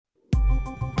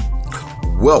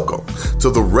welcome to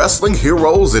the Wrestling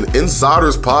Heroes and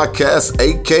Insiders Podcast,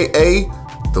 aka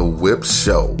The Whip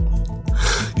Show.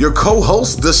 Your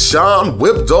co-hosts, Deshaun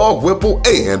Whip Dog Whipple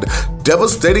and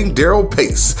Devastating Daryl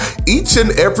Pace, each and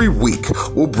every week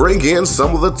will bring in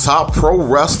some of the top pro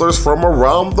wrestlers from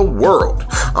around the world.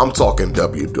 I'm talking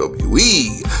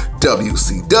WWE,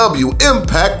 WCW,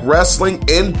 Impact Wrestling,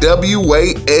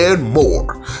 NWA, and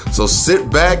more. So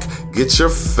sit back, get your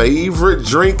favorite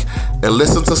drink, and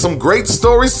listen to some great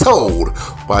stories told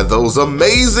by those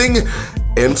amazing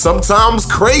and sometimes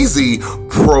crazy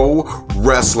pro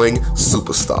wrestling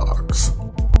superstars.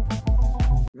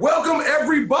 Welcome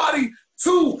everybody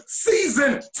to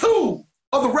season 2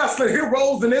 of the Wrestling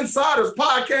Heroes and Insiders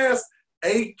Podcast,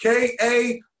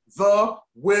 aka The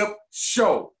Whip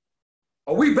Show.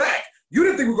 Are we back? You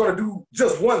didn't think we were going to do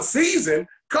just one season.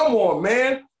 Come on,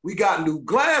 man. We got new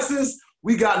glasses,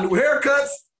 we got new haircuts,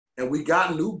 and we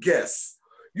got new guests.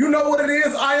 You know what it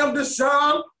is. I am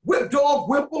Deshaun Whip Dog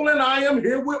Whipple, and I am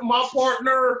here with my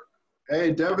partner.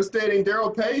 Hey, Devastating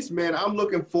Daryl Pace, man. I'm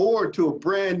looking forward to a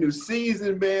brand new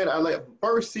season, man.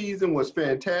 First season was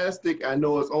fantastic. I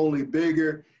know it's only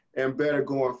bigger and better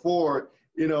going forward.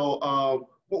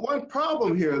 But one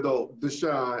problem here, though,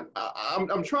 Deshaun,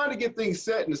 I'm trying to get things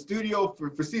set in the studio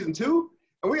for season 2,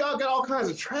 and we all got all kinds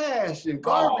of trash and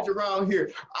garbage around here.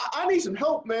 I need some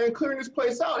help, man, clearing this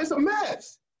place out. It's a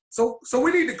mess. So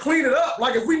we need to clean it up.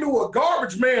 Like if we knew a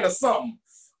garbage man or something.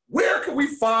 Where can we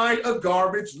find a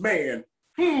garbage man?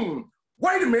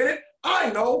 Wait a minute. I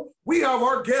know. We have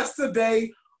our guest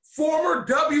today, former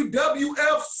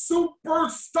WWF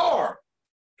superstar.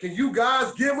 Can you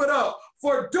guys give it up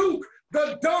for Duke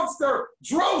the Dumpster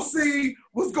Droese?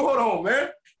 What's going on,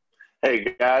 man?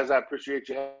 Hey, guys. I appreciate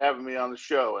you having me on the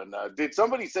show. And did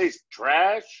somebody say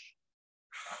trash?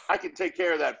 I can take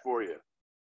care of that for you.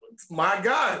 My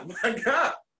God.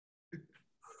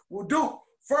 Well, Duke,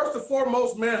 first and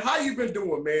foremost, man, how you been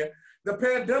doing, man? The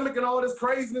pandemic and all this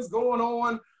craziness going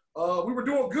on, we were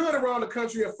doing good around the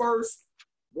country at first.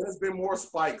 Then it's been more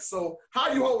spikes. So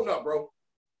how you holding up, bro?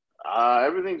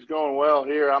 Everything's going well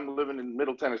here. I'm living in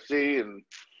Middle Tennessee, and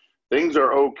things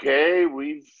are okay.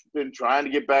 We've been trying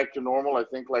to get back to normal, I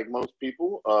think, like most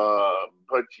people.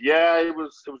 But, yeah, it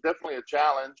was definitely a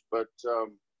challenge, but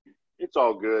it's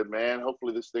all good, man.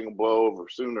 Hopefully this thing will blow over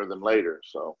sooner than later.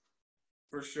 So,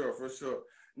 for sure.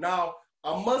 Now,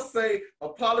 I must say,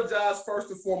 apologize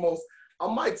first and foremost. I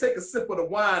might take a sip of the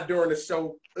wine during the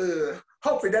show.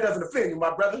 Hopefully that doesn't offend you,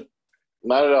 my brother.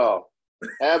 Not at all.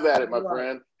 Have at it, my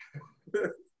friend.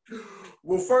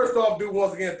 Well, first off, dude,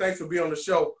 once again, thanks for being on the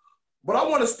show. But I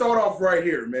want to start off right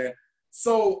here, man.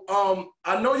 So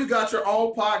I know you got your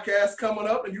own podcast coming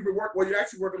up, and you're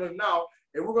actually working on it now,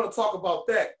 and we're going to talk about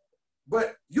that.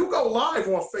 But you go live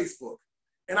on Facebook,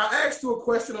 and I asked you a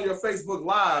question on your Facebook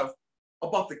Live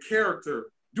about the character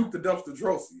Duke the Dumpster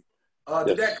Droese.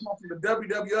 Did that come from the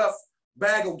WWF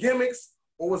bag of gimmicks,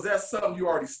 or was that something you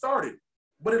already started?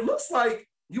 But it looks like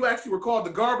you actually were called the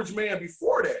Garbage Man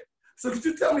before that. So could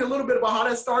you tell me a little bit about how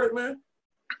that started, man?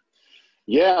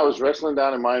 Yeah, I was wrestling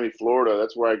down in Miami, Florida.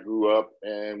 That's where I grew up.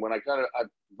 And when I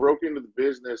broke into the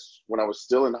business when I was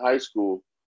still in high school,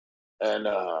 and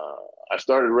I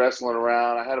started wrestling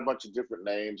around. I had a bunch of different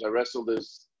names. I wrestled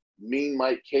as Mean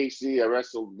Mike Casey. I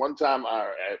wrestled one time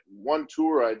at one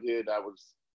tour I did. I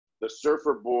was the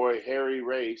Surfer Boy Harry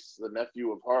Race, the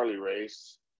nephew of Harley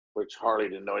Race, which Harley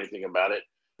didn't know anything about it.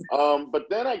 But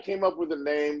then I came up with a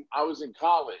name. I was in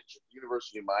college at the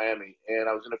University of Miami, and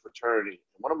I was in a fraternity.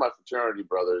 One of my fraternity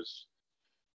brothers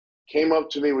came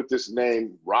up to me with this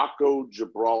name, Rocco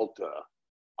Gibraltar,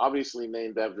 obviously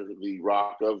named after the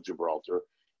Rock of Gibraltar.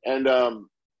 And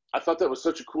I thought that was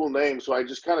such a cool name, so I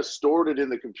just kind of stored it in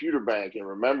the computer bank and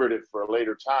remembered it for a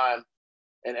later time.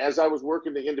 And as I was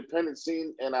working the independent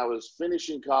scene and I was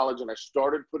finishing college and I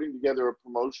started putting together a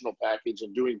promotional package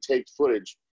and doing taped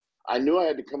footage, I knew I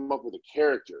had to come up with a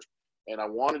character, and I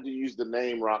wanted to use the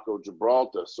name Rocco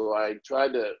Gibraltar. So I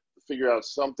tried to figure out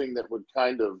something that would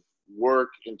kind of work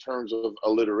in terms of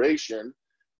alliteration.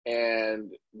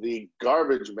 And the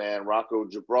Garbage Man, Rocco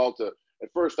Gibraltar, at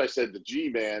first I said the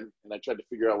G-Man, and I tried to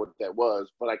figure out what that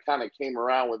was, but I kind of came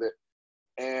around with it,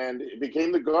 and it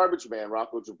became the Garbage Man,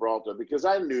 Rocco Gibraltar, because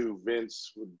I knew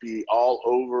Vince would be all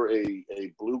over a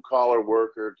blue-collar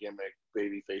worker gimmick,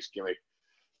 babyface gimmick.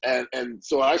 And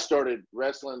so I started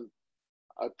wrestling.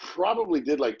 I probably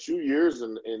did like 2 years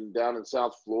down in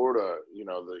South Florida,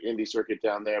 the indie circuit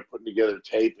down there, putting together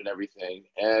tape and everything.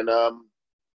 And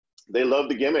they loved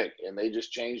the gimmick, and they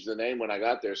just changed the name when I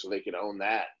got there so they could own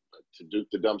that to Duke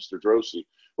the Dumpster Droese,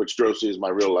 which Droese is my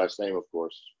real last name, of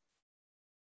course.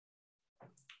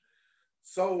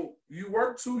 So you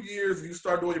worked 2 years and you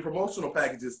start doing your promotional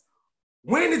packages.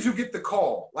 When did you get the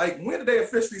call? Like, when did they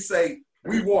officially say,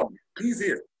 we want him? He's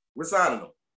here. We're signing him.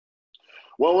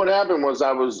 Well, what happened was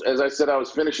as I said, I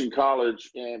was finishing college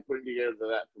and putting together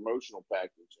that promotional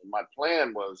package. And my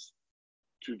plan was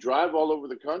to drive all over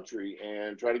the country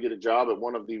and try to get a job at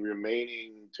one of the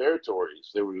remaining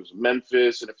territories. There was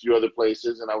Memphis and a few other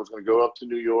places, and I was going to go up to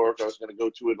New York. I was going to go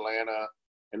to Atlanta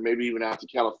and maybe even out to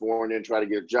California and try to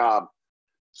get a job.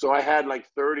 So I had like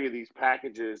 30 of these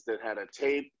packages that had a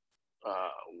tape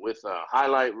with a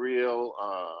highlight reel,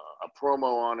 a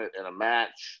promo on it, and a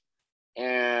match.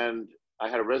 And I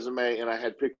had a resume and I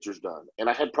had pictures done. And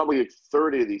I had probably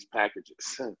 30 of these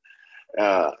packages.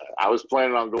 I was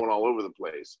planning on going all over the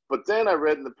place. But then I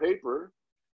read in the paper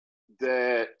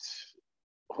that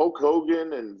Hulk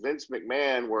Hogan and Vince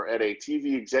McMahon were at a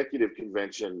TV executive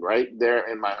convention right there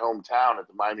in my hometown at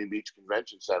the Miami Beach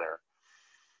Convention Center.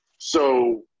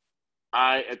 So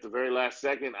at the very last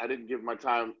second, I didn't give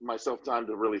myself time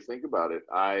to really think about it.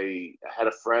 I had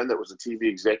a friend that was a TV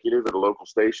executive at a local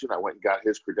station. I went and got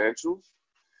his credentials.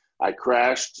 I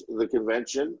crashed the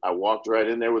convention. I walked right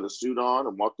in there with a suit on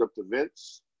and walked up to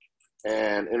Vince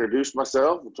and introduced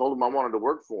myself and told him I wanted to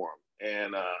work for him.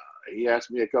 And he asked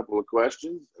me a couple of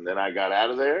questions, and then I got out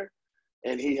of there.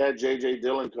 And he had J.J.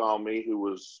 Dillon call me, who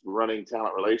was running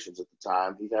talent relations at the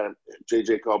time.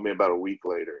 J.J. called me about a week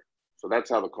later. So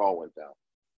that's how the call went down.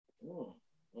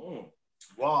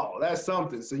 Wow, that's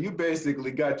something. So you basically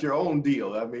got your own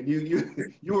deal. I mean,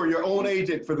 you were your own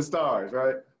agent for the Stars,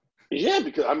 right? Yeah,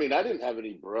 because I mean, I didn't have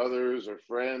any brothers or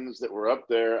friends that were up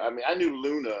there. I mean, I knew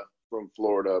Luna from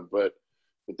Florida, but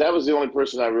that was the only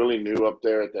person I really knew up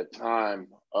there at that time.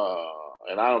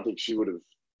 And I don't think she would have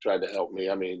tried to help me.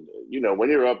 I mean, when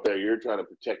you're up there, you're trying to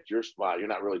protect your spot. You're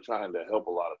not really trying to help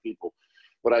a lot of people.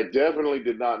 But I definitely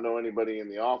did not know anybody in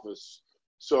the office.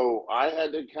 So I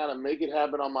had to kind of make it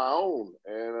happen on my own.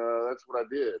 And that's what I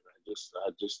did.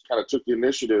 I just kind of took the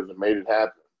initiative and made it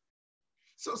happen.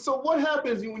 So what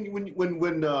happens when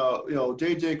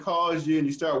JJ calls you and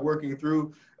you start working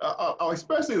through,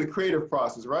 especially the creative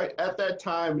process, right? At that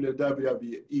time in the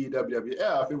WWE,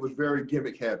 WWF, it was very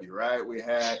gimmick heavy, right? We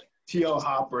had T.L.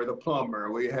 Hopper, the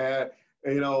plumber. We had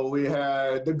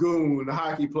the Goon, the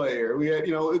hockey player. We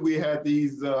had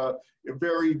these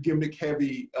very gimmick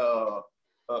heavy. It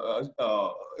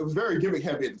was very gimmick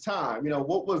heavy at the time.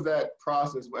 What was that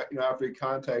process? After they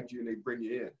contact you and they bring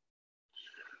you in.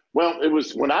 Well, it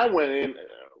was when I went in,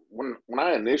 when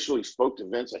I initially spoke to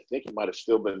Vince, I think it might have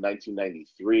still been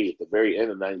 1993, at the very end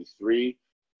of 93.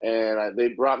 And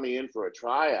they brought me in for a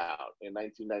tryout in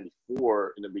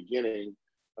 1994, in the beginning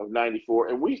of 94.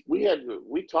 And we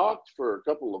talked for a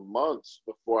couple of months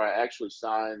before I actually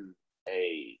signed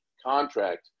a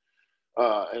contract.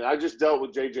 And I just dealt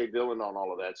with J.J. Dillon on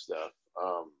all of that stuff.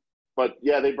 But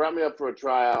yeah, they brought me up for a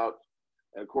tryout.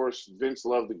 And of course, Vince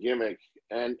loved the gimmick.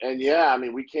 And yeah, I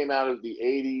mean, we came out of the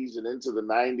 80s and into the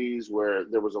 90s where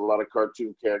there was a lot of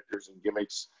cartoon characters and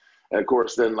gimmicks. And of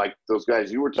course, then like those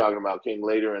guys you were talking about came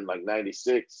later in like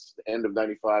 96, the end of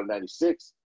 95,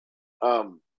 96.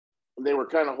 They were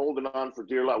kind of holding on for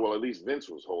dear life. Well, at least Vince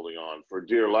was holding on for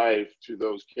dear life to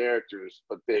those characters,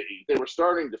 but they were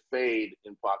starting to fade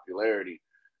in popularity.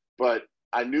 But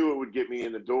I knew it would get me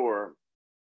in the door.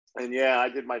 And yeah, I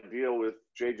did my deal with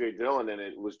J.J. Dillon, and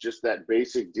it was just that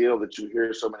basic deal that you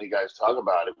hear so many guys talk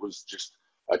about. It was just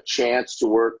a chance to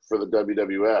work for the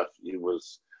WWF. It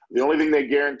was the only thing they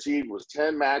guaranteed was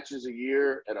 10 matches a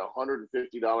year at $150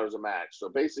 a match. So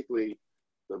basically,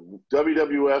 the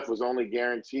WWF was only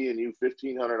guaranteeing you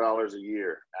 $1,500 a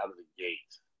year out of the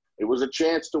gate. It was a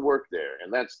chance to work there,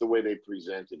 and that's the way they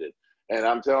presented it. And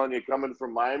I'm telling you, coming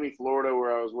from Miami, Florida,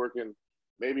 where I was working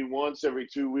maybe once every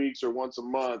 2 weeks or once a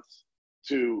month,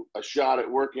 to a shot at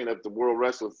working at the World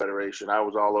Wrestling Federation, I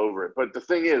was all over it. But the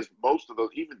thing is, most of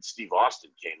those, even Steve Austin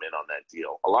came in on that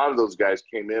deal. A lot of those guys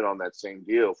came in on that same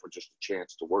deal for just a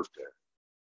chance to work there.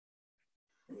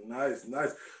 Nice.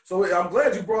 So I'm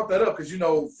glad you brought that up because,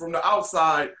 from the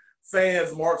outside,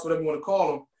 fans, marks, whatever you want to call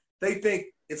them, they think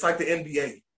it's like the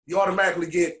NBA. You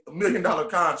automatically get $1 million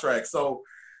contract. So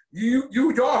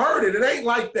y'all heard it. It ain't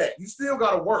like that. You still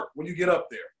got to work when you get up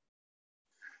there.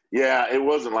 Yeah, it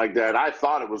wasn't like that. I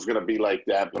thought it was going to be like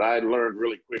that, but I learned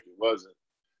really quick it wasn't.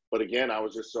 But again, I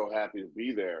was just so happy to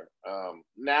be there.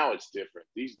 Now it's different.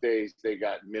 These days, they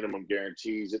got minimum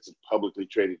guarantees. It's a publicly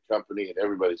traded company, and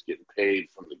everybody's getting paid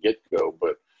from the get-go.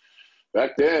 But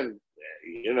back then,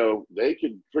 they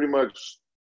could pretty much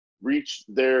reach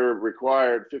their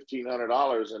required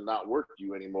 $1,500 and not work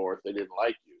you anymore if they didn't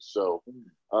like you. So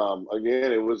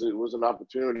again, it was an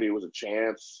opportunity. It was a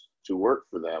chance. to work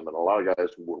for them, and a lot of guys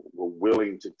were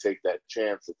willing to take that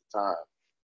chance at the time.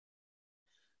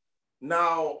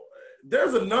 Now,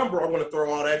 there's a number I want to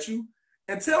throw out at you,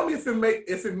 and tell me if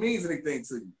it means anything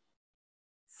to you.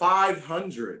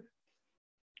 500.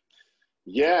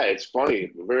 Yeah, it's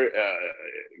funny. Very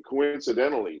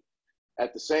coincidentally,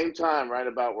 at the same time, right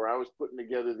about where I was putting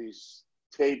together these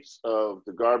tapes of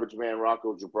the Garbage Man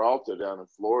Rocco Gibraltar down in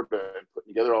Florida and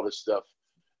putting together all this stuff,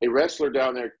 a wrestler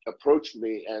down there approached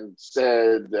me and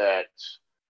said that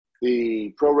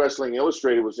the Pro Wrestling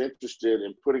Illustrated was interested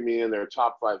in putting me in their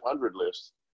top 500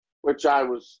 list, which I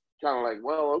was kind of like,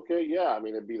 well, okay, yeah. I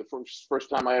mean, it'd be the first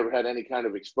time I ever had any kind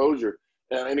of exposure.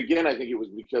 And again, I think it was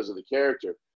because of the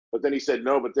character. But then he said,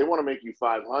 no, but they want to make you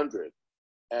 500.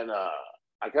 And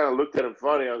I kind of looked at him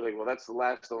funny. I was like, well, that's the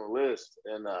last on the list.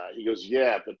 And he goes,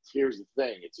 yeah, but here's the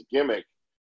thing. It's a gimmick.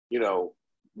 You know,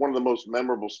 one of the most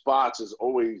memorable spots is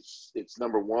always it's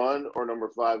number 1 or number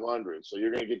 500. So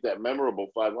you're going to get that memorable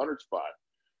 500 spot.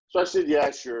 So I said, yeah,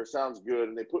 sure. Sounds good.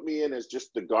 And they put me in as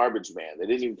just the Garbage Man. They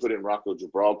didn't even put in Rocco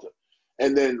Gibraltar.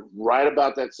 And then right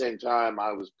about that same time,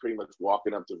 I was pretty much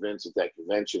walking up to Vince at that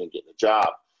convention and getting a job.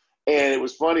 And it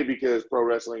was funny because Pro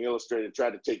Wrestling Illustrated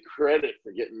tried to take credit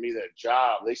for getting me that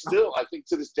job. They still, I think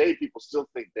to this day, people still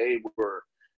think they were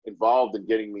involved in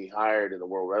getting me hired in the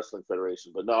World Wrestling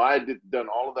Federation. But no, I done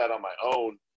all of that on my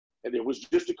own. And it was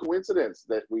just a coincidence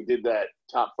that we did that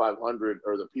top 500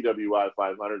 or the PWI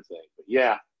 500 thing. But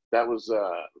yeah, that was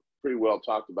pretty well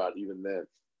talked about even then.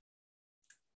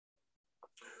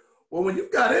 Well, when you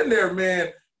got in there,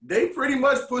 man, they pretty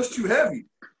much pushed you heavy.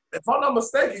 If I'm not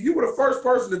mistaken, you were the first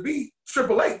person to beat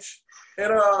Triple H.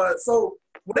 And so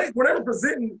when they were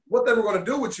presenting what they were going to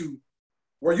do with you,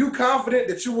 were you confident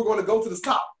that you were going to go to the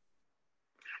top?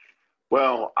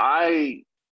 Well, I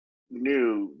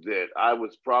knew that I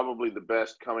was probably the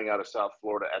best coming out of South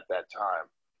Florida at that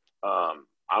time.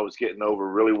 I was getting over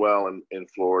really well in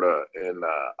Florida, and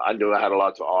I knew I had a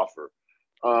lot to offer.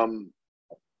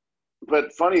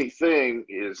 But funny thing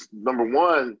is, number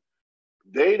one,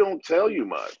 they don't tell you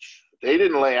much. They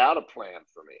didn't lay out a plan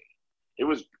for me.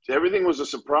 Everything was a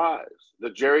surprise. The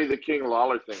Jerry the King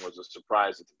Lawler thing was a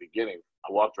surprise at the beginning.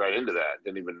 I walked right into that,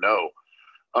 didn't even know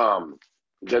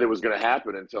that it was going to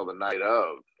happen until the night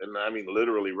of, and I mean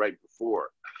literally right before.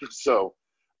 So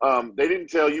they didn't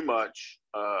tell you much,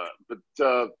 but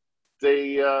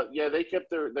they kept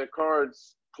their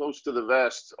cards close to the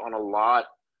vest on a lot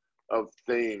of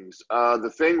things.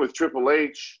 The thing with Triple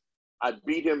H, I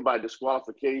beat him by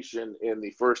disqualification in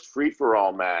the first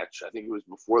free-for-all match. I think it was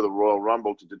before the Royal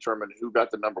Rumble to determine who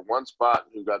got the number 1 spot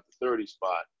and who got the 30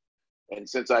 spot. And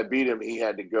since I beat him, he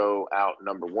had to go out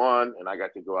number 1, and I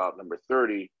got to go out number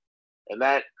 30. And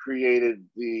that created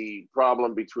the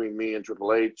problem between me and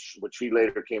Triple H, which he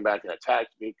later came back and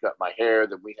attacked me, cut my hair.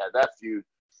 Then we had that feud.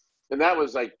 And that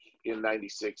was like in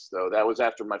 96, though. That was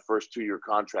after my first 2-year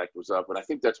contract was up. And I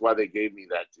think that's why they gave me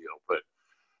that deal.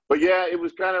 But yeah, it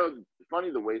was kind of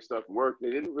funny the way stuff worked. They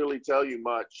didn't really tell you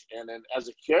much. And then as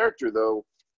a character, though,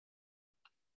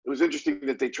 it was interesting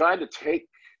that they tried to take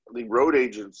the road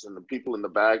agents and the people in the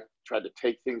back tried to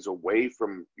take things away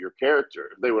from your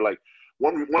character. They were like,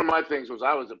 one of my things was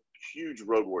I was a huge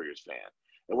Road Warriors fan.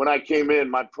 And when I came in,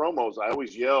 my promos, I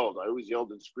always yelled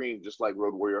and screamed just like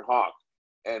Road Warrior Hawk.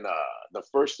 And the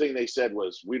first thing they said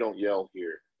was, we don't yell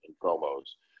here in promos.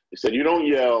 They said, you don't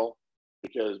yell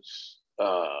because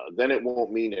then it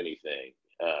won't mean anything.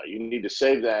 You need to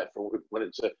save that for when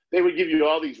it's they would give you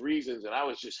all these reasons, and I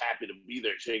was just happy to be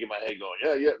there, shaking my head,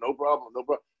 going, yeah, no problem.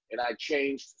 And I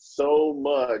changed so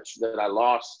much that I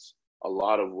lost a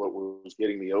lot of what was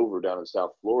getting me over down in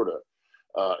South Florida.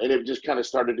 And it just kind of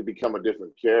started to become a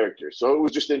different character. So it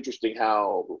was just interesting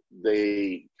how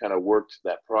they kind of worked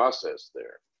that process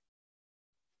there.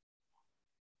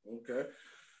 Okay.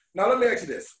 Now, let me ask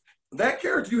you this. That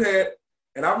character you had,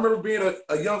 and I remember being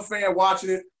a young fan watching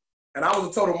it, and I was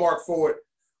a total mark for it,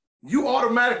 you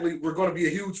automatically were going to be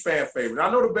a huge fan favorite. I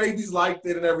know the babies liked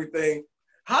it and everything.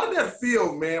 How did that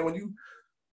feel, man, when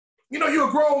you're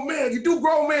a grown man, you do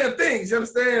grown man things, you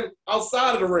understand,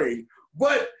 outside of the ring.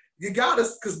 But you got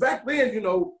us, because back then,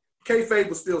 kayfabe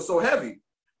was still so heavy.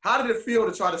 How did it feel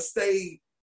to try to stay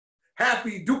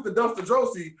happy, Duke the Dumpster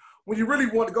Droese, when you really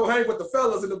want to go hang with the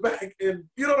fellas in the back? And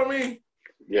you know what I mean?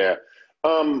 Yeah.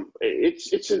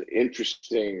 It's an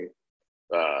interesting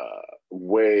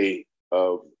way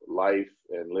of life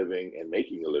and living and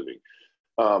making a living.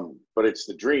 But it's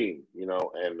the dream,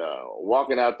 and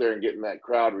walking out there and getting that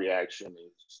crowd reaction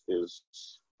is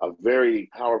a very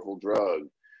powerful drug.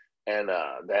 And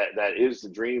that is the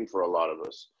dream for a lot of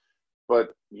us.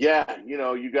 But yeah, you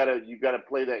know, you gotta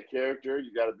play that character.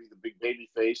 You gotta be the big baby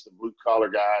face, the blue collar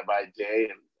guy by day,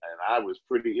 and I was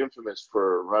pretty infamous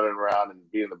for running around and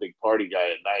being the big party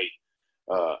guy at night.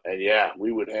 And yeah,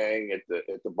 we would hang at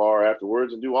the bar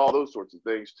afterwards and do all those sorts of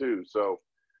things too. So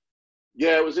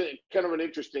yeah, it was kind of an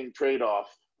interesting trade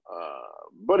off,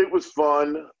 but it was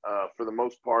fun for the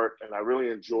most part, and I really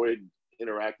enjoyed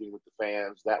interacting with the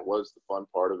fans. That was the fun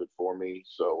part of it for me.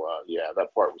 So yeah,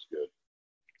 that part was good.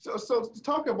 So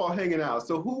talk about hanging out.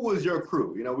 So who was your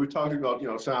crew? You know, we're talking about, you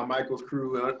know, Shawn Michaels'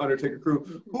 crew and Undertaker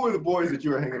crew. Who are the boys that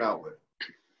you were hanging out with?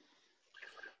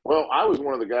 Well, I was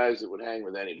one of the guys that would hang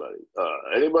with anybody.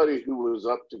 Anybody who was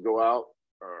up to go out,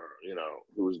 or, you know,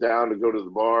 who was down to go to the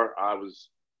bar, I was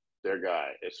their guy.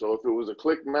 And so if it was a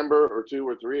Click member or two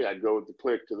or three, I'd go with the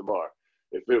Click to the bar.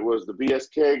 If it was the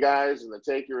BSK guys and the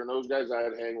Taker and those guys,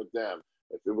 I'd hang with them.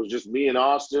 If it was just me and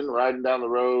Austin riding down the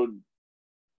road,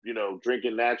 you know,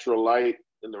 drinking natural light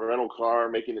in the rental car,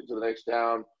 making it to the next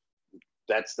town,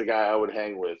 that's the guy I would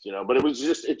hang with, you know. But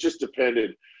it just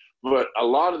depended. But a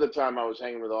lot of the time I was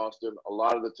hanging with Austin. A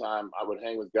lot of the time I would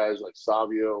hang with guys like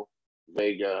Savio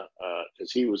Vega,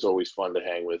 because he was always fun to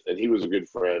hang with, and he was a good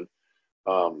friend.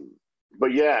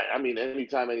 But yeah, I mean,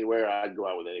 anytime, anywhere, I'd go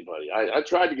out with anybody. I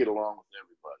tried to get along with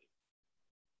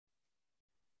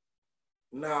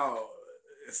everybody. Now,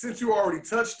 since you already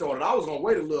touched on it, I was gonna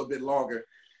wait a little bit longer.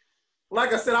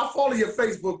 Like I said, I follow your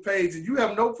Facebook page, and you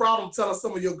have no problem telling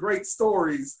some of your great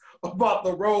stories about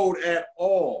the road at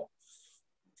all.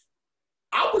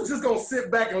 I was just going to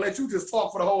sit back and let you just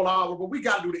talk for the whole hour, but we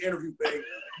got to do the interview thing.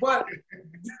 But,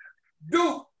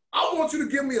 Duke, I want you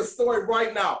to give me a story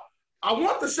right now. I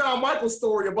want the Shawn Michaels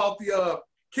story about the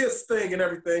kiss thing and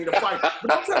everything, the fight. But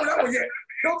don't tell me that one yet.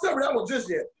 Don't tell me that one just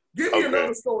yet. Give me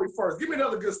another story first. Give me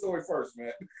another good story first,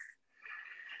 man.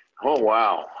 Oh,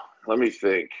 wow. Let me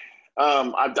think.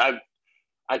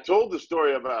 I told the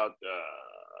story about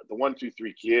the 1-2-3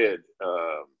 Kid,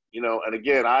 you know, and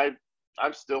again,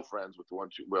 I'm still friends with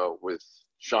with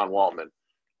Sean Waltman,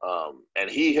 and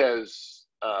he has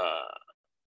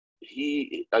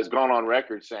gone on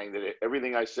record saying that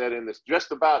everything I said in this,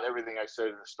 just about everything I said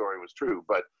in the story, was true.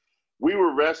 But we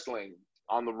were wrestling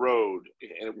on the road,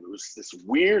 and it was this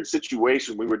weird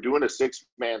situation. We were doing a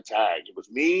 6-man tag. It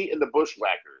was me and the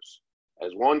Bushwhackers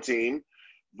as one team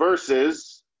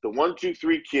versus the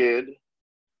 1-2-3 Kid,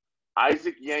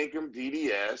 Isaac Yankem,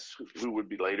 DDS, who would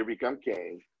later become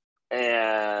Kane,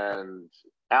 and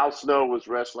Al Snow was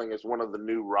wrestling as one of the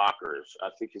new Rockers. I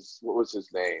think what was his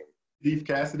name? Leif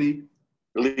Cassidy.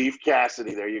 Leif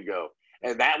Cassidy, there you go.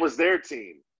 And that was their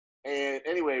team. And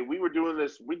anyway, we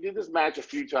did this match a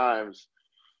few times.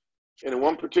 And in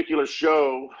one particular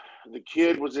show, the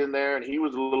Kid was in there, and he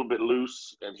was a little bit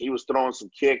loose, and he was throwing some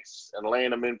kicks and laying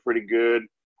them in pretty good.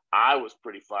 I was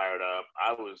pretty fired up.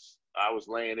 I was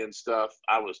laying in stuff.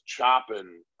 I was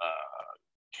chopping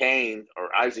Kane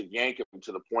or Isaac Yankem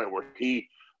to the point where he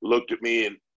looked at me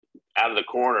and out of the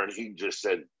corner, and he just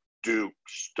said, "Duke,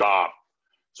 stop."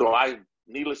 So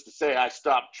needless to say, I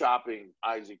stopped chopping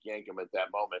Isaac Yankem at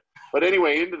that moment. But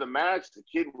anyway, into the match, the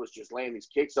Kid was just laying these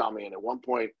kicks on me, and at one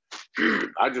point,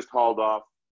 I just hauled off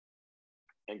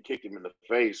and kicked him in the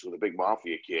face with a big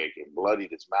mafia kick and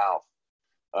bloodied his mouth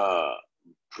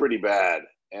pretty bad.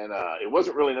 And it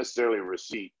wasn't really necessarily a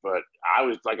receipt, but I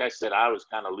was, like I said, I was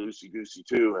kind of loosey-goosey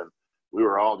too, and we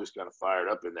were all just kind of fired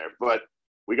up in there. But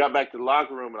we got back to the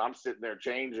locker room, and I'm sitting there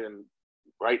changing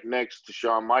right next to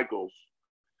Shawn Michaels,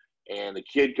 and the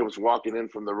Kid comes walking in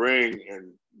from the ring,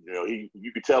 and you know,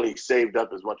 you could tell he saved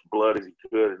up as much blood as he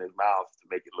could in his mouth to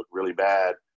make it look really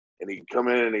bad. And he'd come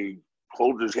in and he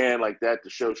holds his hand like that to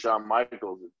show Shawn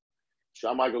Michaels. And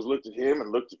Shawn Michaels looked at him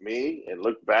and looked at me and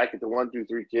looked back at the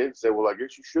 1-2-3 Kid and said, "Well, I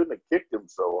guess you shouldn't have kicked him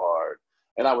so hard."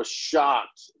 And I was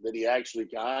shocked that he actually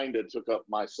kind of took up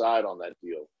my side on that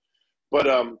deal. But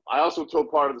I also told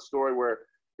part of the story where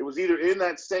it was either in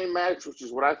that same match, which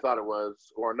is what I thought it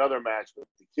was, or another match, but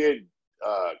the Kid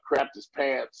crapped his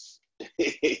pants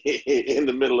in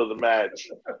the middle of the match.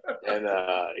 And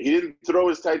he didn't throw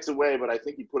his tights away, but I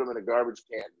think he put them in a garbage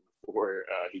can before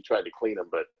he tried to clean them.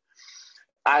 But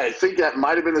I think that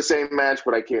might have been the same match,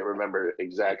 but I can't remember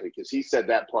exactly because he said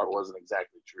that part wasn't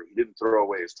exactly true. He didn't throw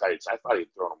away his tights. I thought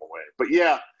he'd thrown them away. But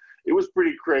yeah, it was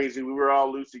pretty crazy. We were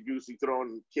all loosey-goosey,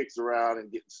 throwing kicks around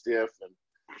and getting stiff.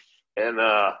 And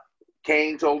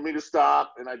Kane told me to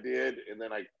stop, and I did. And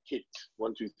then I kicked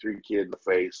 1-2-3 Kid in the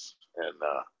face. And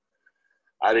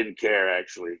I didn't care,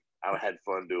 actually. I had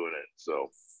fun doing it.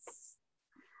 So,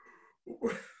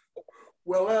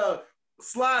 well,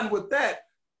 sliding with that,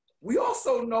 we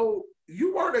also know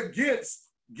you weren't against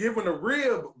giving a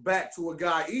rib back to a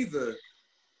guy either.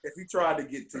 if he tried to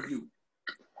get to you.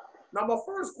 Now, my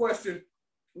first question,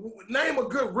 name a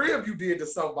good rib you did to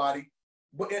somebody.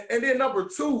 And then number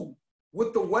two,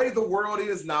 with the way the world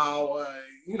is now,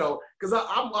 you know, because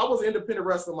I was an independent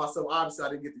wrestler myself. Obviously, I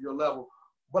didn't get to your level.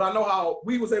 But I know how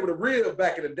we was able to rib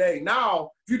back in the day.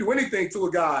 Now, if you do anything to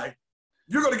a guy,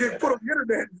 you're going to get put on the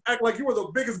internet and act like you were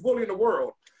the biggest bully in the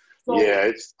world. So, yeah,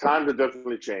 it's time to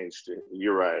definitely change.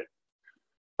 You're right.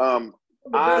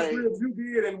 the best ribs you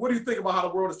did, and what do you think about how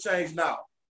the world has changed now?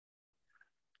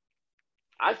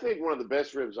 I think one of the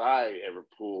best ribs I ever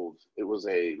pulled,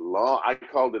 I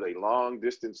called it a long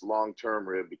distance, long-term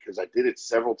rib because I did it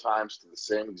several times to the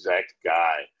same exact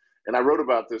guy. And I wrote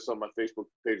about this on my Facebook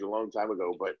page a long time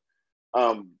ago, but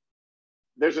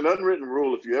there's an unwritten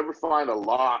rule. If you ever find a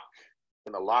lock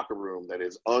in a locker room that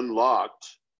is unlocked,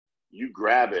 you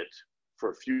grab it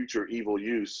for future evil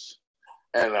use.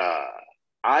 And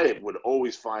I would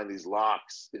always find these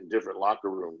locks in different locker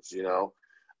rooms, you know,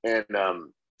 and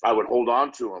I would hold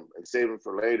on to them and save them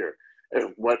for later.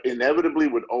 And what inevitably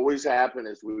would always happen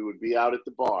is we would be out at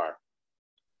the bar,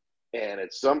 and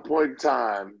at some point in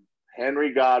time,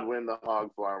 Henry Godwin, the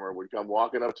hog farmer, would come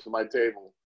walking up to my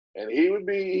table, and he would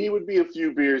be a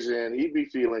few beers in. He'd be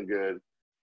feeling good,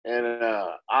 and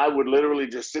I would literally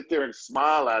just sit there and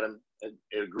smile at him and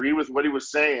agree with what he was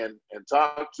saying and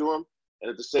talk to him. And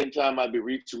at the same time, I'd be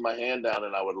reaching my hand down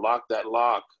and I would lock that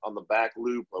lock on the back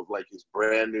loop of like his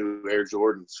brand new Air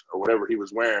Jordans or whatever he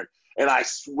was wearing. And I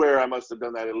swear I must have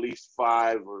done that at least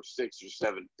 5 or 6 or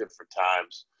 7 different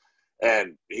times.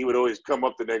 And he would always come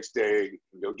up the next day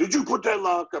and go, "Did you put that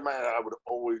lock?" I would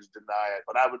always deny it,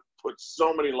 but I would put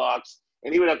so many locks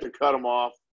and he would have to cut them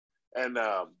off. And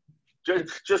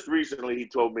just recently he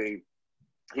told me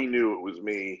he knew it was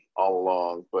me all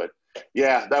along, but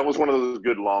yeah, that was one of those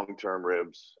good long-term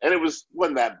ribs. And it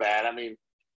wasn't that bad. I mean,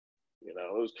 you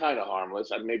know, it was kind of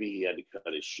harmless. Maybe he had to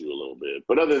cut his shoe a little bit.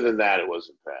 But other than that, it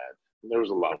wasn't bad. There was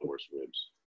a lot worse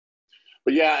ribs.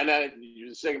 But yeah, and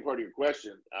the second part of your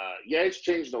question, yeah, it's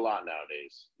changed a lot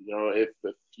nowadays. You know, if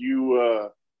you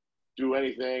do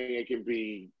anything, it can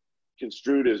be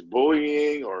construed as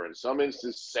bullying or in some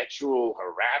instances sexual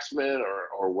harassment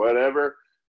or whatever.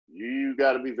 You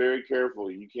got to be very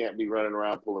careful. You can't be running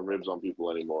around pulling ribs on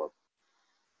people anymore.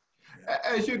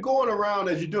 As you're going around,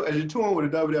 as you're touring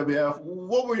with the WWF,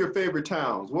 what were your favorite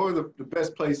towns? What were the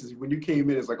best places when you came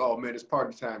in? It's like, oh man, it's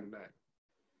party time tonight.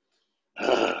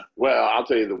 Well, I'll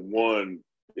tell you the one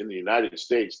in the United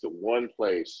States, the one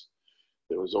place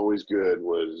that was always good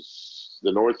was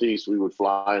the Northeast. We would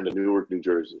fly into Newark, New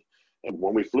Jersey. And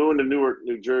when we flew into Newark,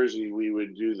 New Jersey, we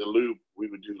would do the loop. We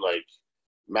would do like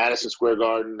Madison Square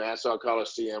Garden, Nassau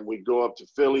Coliseum. We'd go up to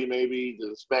Philly, maybe to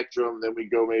the Spectrum. Then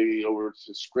we'd go maybe over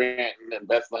to Scranton and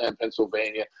Bethlehem,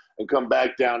 Pennsylvania, and come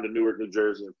back down to Newark, New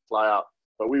Jersey and fly out.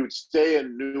 But we would stay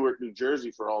in Newark, New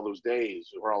Jersey for all those days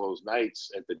or all those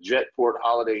nights at the Jetport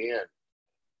Holiday Inn.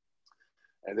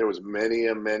 And there was many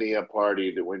a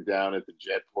party that went down at the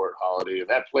Jetport Holiday Inn.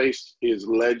 That place is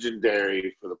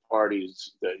legendary for the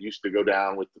parties that used to go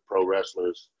down with the pro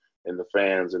wrestlers and the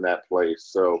fans in that place.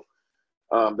 So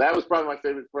that was probably my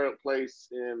favorite place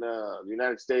in the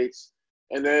United States.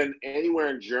 And then anywhere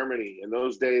in Germany in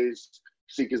those days,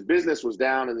 see, because business was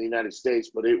down in the United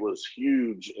States, but it was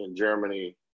huge in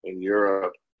Germany, in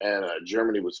Europe. And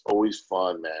Germany was always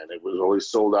fun, man. It was always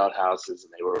sold out houses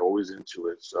and they were always into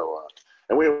it. So,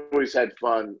 and we always had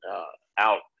fun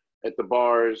out at the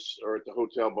bars or at the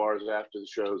hotel bars after the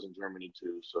shows in Germany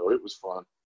too. So it was fun.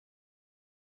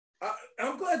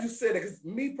 I'm glad you said that because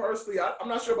me personally, I'm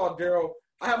not sure about Daryl.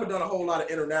 I haven't done a whole lot of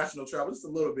international travel, just a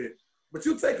little bit. But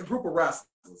you take a group of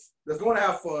wrestlers that's going to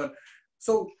have fun.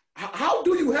 So how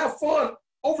do you have fun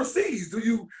overseas? Do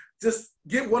you just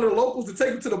get one of the locals to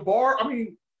take you to the bar? I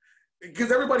mean,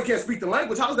 because everybody can't speak the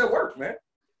language. How does that work, man?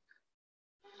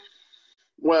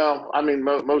 Well, I mean,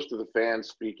 most of the fans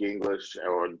speak English,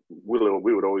 or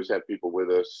we would always have people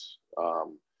with us.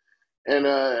 And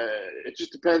it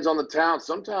just depends on the town.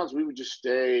 Some towns we would just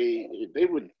stay. They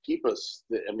would keep us.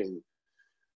 I mean,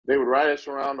 they would ride us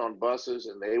around on buses,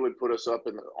 and they would put us up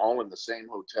all in the same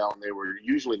hotel. And they were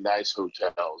usually nice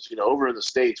hotels. You know, over in the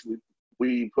States,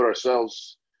 we put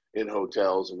ourselves in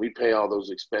hotels, and we pay all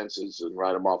those expenses and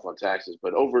write them off on taxes.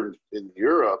 But over in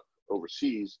Europe,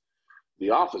 overseas, the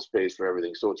office pays for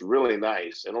everything, so it's really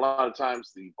nice. And a lot of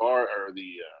times, the bar or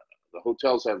the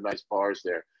hotels have nice bars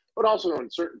there. But also in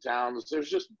certain towns, there's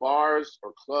just bars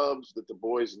or clubs that the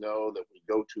boys know that we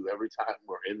go to every time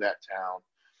we're in that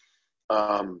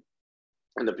town.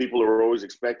 And the people are always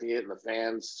expecting it, and the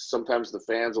fans, sometimes the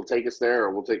fans will take us there,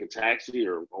 or we'll take a taxi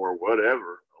or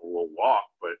whatever, or we'll walk.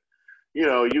 But you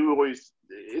know, you always,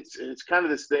 it's kind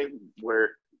of this thing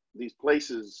where these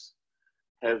places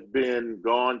have been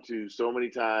gone to so many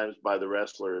times by the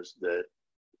wrestlers that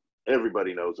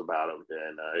everybody knows about them.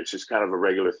 And it's just kind of a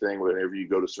regular thing whenever you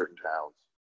go to certain towns.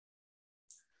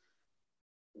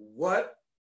 What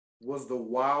was the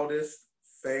wildest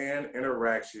fan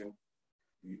interaction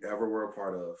you ever were a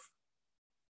part of?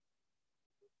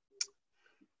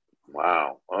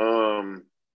 Wow.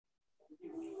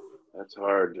 That's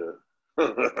hard to.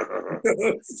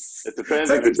 It depends.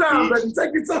 Take your time, baby.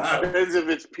 Take your time. Depends if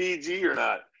it's PG or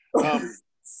not.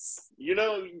 You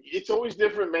know, it's always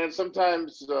different, man.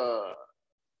 Sometimes the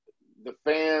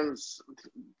fans.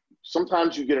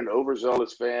 Sometimes you get an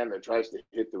overzealous fan that tries to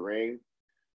hit the ring,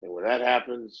 and when that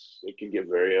happens, it can get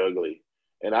very ugly.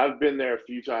 And I've been there a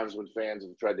few times when fans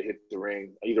have tried to hit the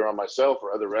ring, either on myself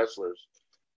or other wrestlers.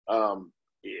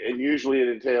 And usually it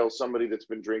entails somebody that's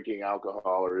been drinking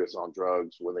alcohol or is on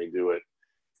drugs when they do it.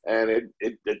 And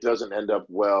it doesn't end up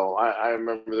well. I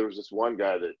remember there was this one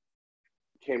guy that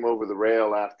came over the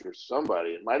rail after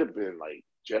somebody. It might have been like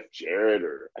Jeff Jarrett,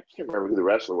 or I can't remember who the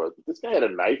wrestler was, but this guy had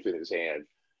a knife in his hand.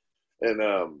 And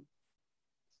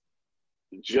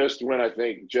just when I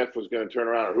think Jeff was going to turn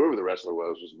around, or whoever the wrestler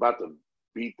was about to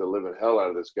beat the living hell out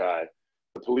of this guy,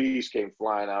 the police came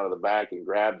flying out of the back and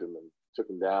grabbed him and took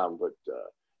him down. But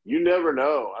you never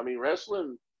know. I mean,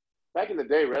 wrestling, back in the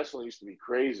day, wrestling used to be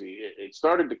crazy. It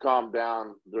started to calm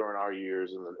down during our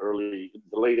years in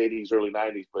the late 80s, early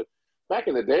 90s. But back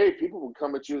in the day, people would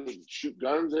come at you and shoot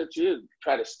guns at you, and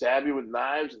try to stab you with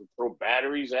knives and throw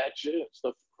batteries at you,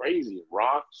 stuff crazy,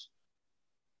 rocks.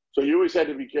 So you always had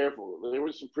to be careful. There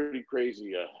was some pretty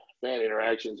crazy fan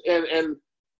interactions. And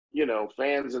you know,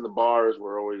 fans in the bars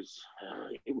were always,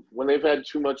 when they've had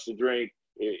too much to drink,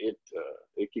 it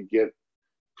could get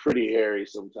pretty hairy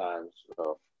sometimes.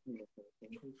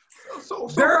 So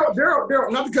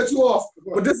Daryl, not to cut you off,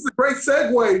 but this is a great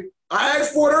segue. I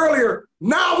asked for it earlier.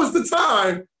 Now is the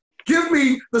time. Give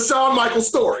me the Shawn Michaels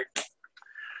story.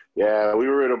 Yeah, we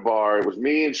were at a bar. It was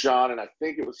me and Shawn, and I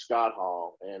think it was Scott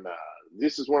Hall. And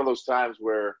this is one of those times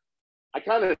where I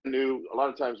kind of knew a lot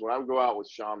of times when I would go out with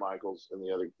Shawn Michaels and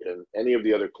any of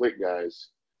the other Click guys,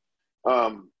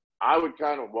 I would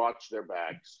kind of watch their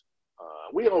backs.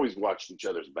 We always watched each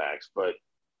other's backs, but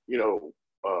you know,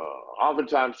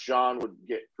 oftentimes Shawn would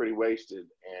get pretty wasted,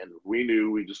 and we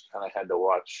knew we just kind of had to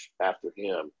watch after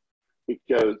him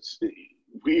because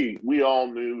we all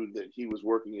knew that he was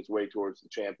working his way towards the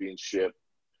championship,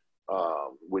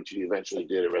 which he eventually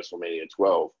did at WrestleMania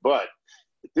 12. But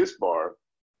at this bar,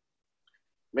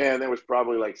 man, there was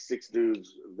probably like 6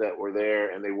 dudes that were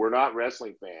there, and they were not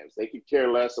wrestling fans. They could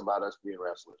care less about us being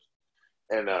wrestlers.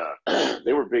 And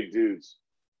they were big dudes.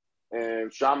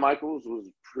 And Shawn Michaels was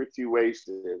pretty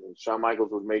wasted. And Shawn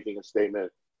Michaels was making a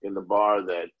statement in the bar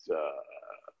that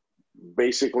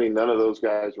basically none of those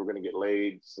guys were going to get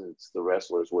laid since the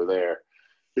wrestlers were there,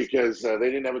 because they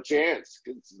didn't have a chance.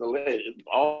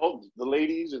 All the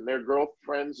ladies and their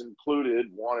girlfriends included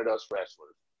wanted us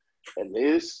wrestlers. And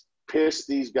this pissed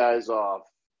these guys off.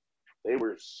 They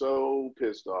were so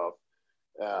pissed off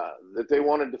that they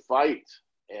wanted to fight.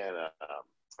 And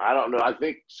I don't know. I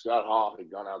think Scott Hall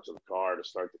had gone out to the car to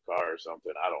start the car or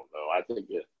something. I don't know. I think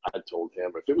I told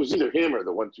him, if it was either him or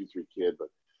the 1-2-3 Kid, but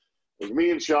it was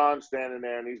me and Shawn standing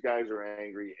there, and these guys are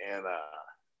angry, and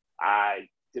I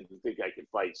didn't think I could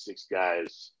fight 6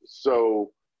 guys.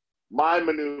 So my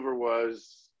maneuver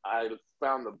was I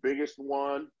found the biggest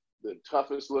one, the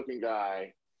toughest looking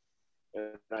guy,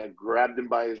 and I grabbed him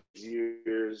by his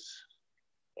ears,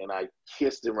 and I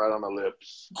kissed him right on the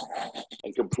lips,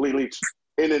 and completely,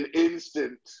 in an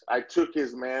instant, I took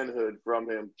his manhood from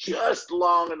him just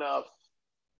long enough.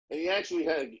 And he actually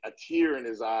had a tear in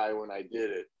his eye when I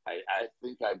did it. I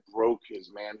think I broke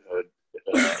his manhood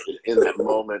in that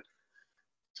moment,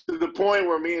 to the point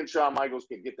where me and Shawn Michaels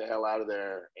could get the hell out of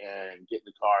there and get in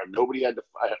the car. Nobody had to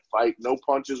fight. No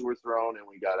punches were thrown, and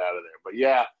we got out of there. But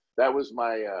yeah, that was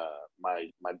my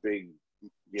my big,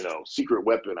 secret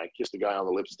weapon. I kissed a guy on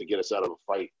the lips to get us out of a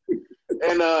fight.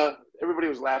 And everybody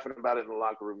was laughing about it in the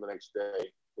locker room the next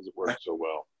day because it worked so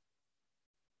well.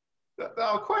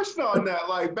 Now, a question on that,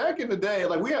 like back in the day,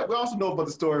 like we also know about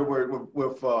the story where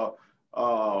with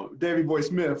Davey Boy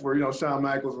Smith, where Shawn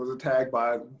Michaels was attacked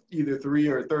by either 3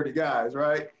 or 30 guys,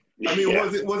 right? I mean, Yeah.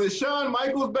 was it Shawn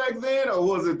Michaels back then, or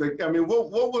was it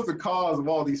what was the cause of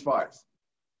all these fights?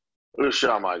 It was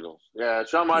Shawn Michaels. Yeah,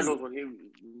 Shawn Michaels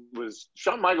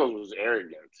Shawn Michaels was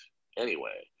arrogant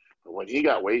anyway. But when he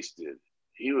got wasted,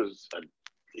 he was a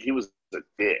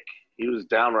dick. He was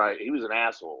an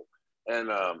asshole. And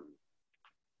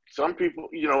some people,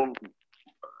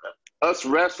 us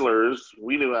wrestlers,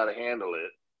 we knew how to handle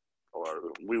it,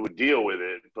 or we would deal with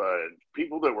it. But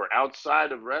people that were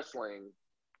outside of wrestling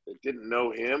that didn't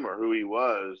know him or who he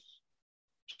was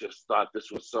just thought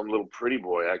this was some little pretty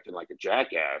boy acting like a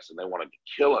jackass, and they wanted to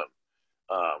kill him.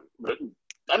 But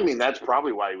I mean, that's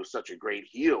probably why he was such a great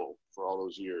heel for all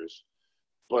those years.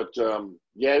 But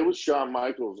yeah, it was Shawn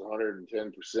Michaels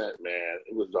 110%, man.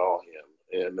 It was all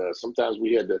him. And sometimes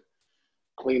we had to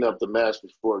clean up the mess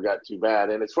before it got too bad.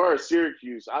 And as far as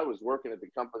Syracuse, I was working at the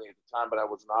company at the time, but I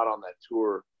was not on that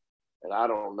tour. And I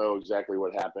don't know exactly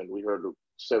what happened. We heard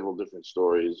several different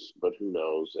stories, but who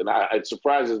knows? And it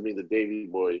surprises me that Davey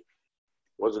Boy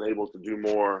wasn't able to do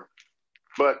more.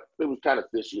 But it was kind of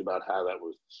fishy about how that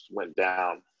went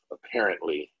down,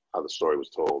 apparently, how the story was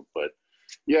told. But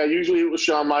yeah, usually it was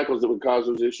Shawn Michaels that would cause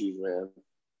those issues, man.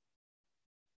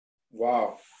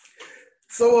 Wow.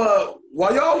 So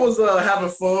while y'all was having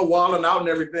fun, wilding out and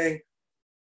everything,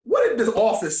 what did the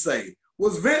office say?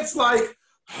 Was Vince like,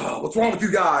 oh, what's wrong with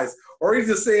you guys? Or he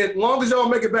just said, as long as y'all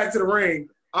make it back to the ring,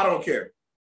 I don't care.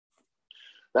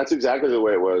 That's exactly the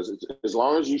way it was. As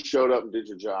long as you showed up and did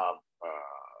your job,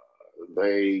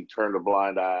 they turned a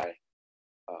blind eye,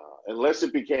 unless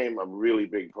it became a really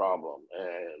big problem.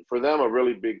 And for them, a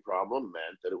really big problem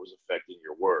meant that it was affecting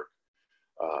your work.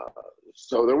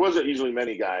 So there wasn't usually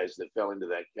many guys that fell into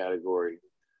that category.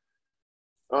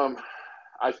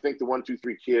 I think the 1, 2,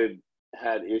 3 Kid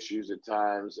had issues at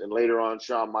times, and later on,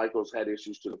 Shawn Michaels had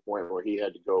issues to the point where he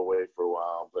had to go away for a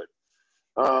while. But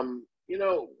you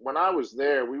know, when I was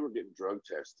there, we were getting drug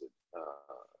tested.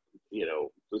 You know,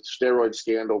 the steroid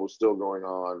scandal was still going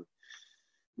on.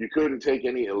 You couldn't take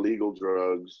any illegal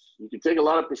drugs. You could take a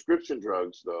lot of prescription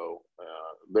drugs, though.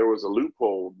 There was a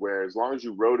loophole where as long as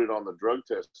you wrote it on the drug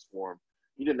test form,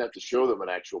 you didn't have to show them an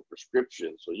actual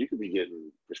prescription. So you could be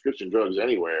getting prescription drugs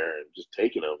anywhere and just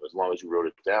taking them as long as you wrote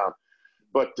it down.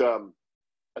 But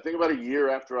I think about a year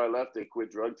after I left, they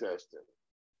quit drug testing.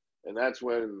 And that's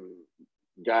when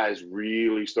guys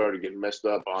really started getting messed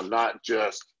up on not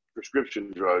just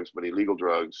prescription drugs, but illegal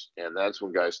drugs. And that's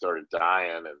when guys started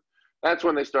dying. And that's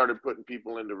when they started putting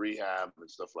people into rehab and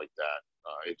stuff like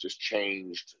that. It just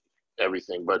changed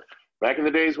everything. But back in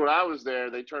the days when I was there,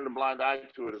 they turned a blind eye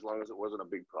to it as long as it wasn't a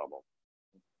big problem.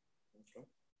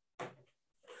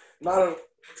 Now,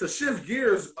 to shift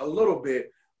gears a little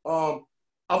bit, I've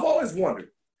always wondered,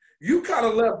 you kind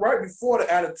of left right before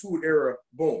the Attitude Era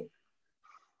boom.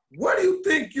 What do you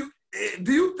think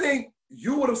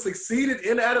you would have succeeded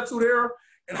in the Attitude Era?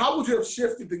 And how would you have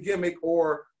shifted the gimmick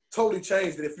or totally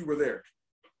changed it if you were there?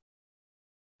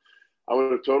 I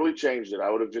would have totally changed it. I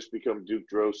would have just become Duke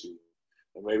Droese.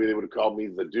 And maybe they would have called me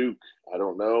the Duke. I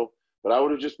don't know. But I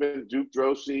would have just been Duke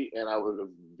Droese, and I would have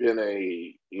been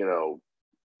a, you know,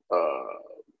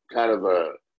 kind of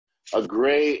a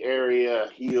gray area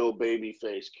heel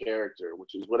babyface character,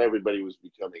 which is what everybody was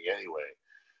becoming anyway.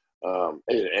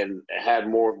 And had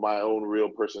more of my own real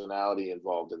personality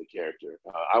involved in the character.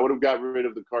 I would have got rid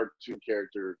of the cartoon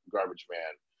character Garbage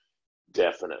Man,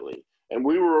 definitely. And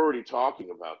we were already talking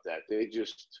about that. They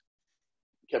just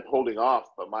kept holding off,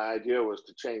 but my idea was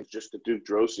to change just to Duke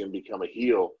Droese and become a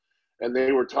heel. And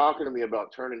they were talking to me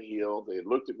about turning heel. They had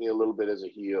looked at me a little bit as a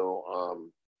heel.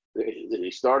 They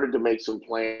started to make some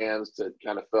plans that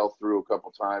kind of fell through a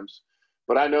couple times.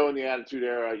 But I know in the Attitude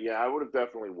Era, yeah, I would have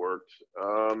definitely worked.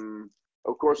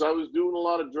 Of course, I was doing a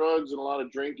lot of drugs and a lot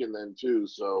of drinking then too.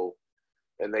 So,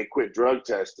 and they quit drug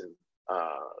testing.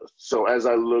 So as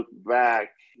I look back,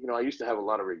 you know, I used to have a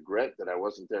lot of regret that I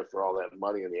wasn't there for all that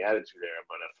money in the Attitude Era.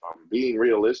 But if I'm being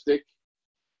realistic,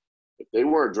 if they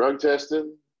weren't drug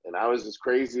testing and I was as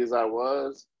crazy as I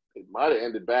was, it might have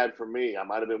ended bad for me. I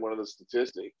might have been one of the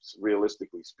statistics,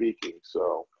 realistically speaking.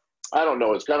 So I don't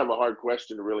know. It's kind of a hard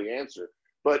question to really answer.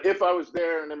 But if I was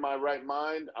there and in my right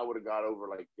mind, I would have got over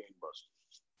like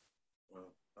gangbusters.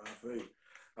 Well,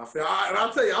 I feel. And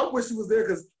I'll tell you, I wish he was there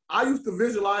because I used to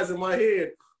visualize in my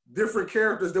head different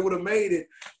characters that would have made it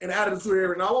in Attitude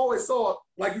Era. And I always saw,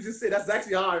 like you just said, that's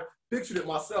actually how I pictured it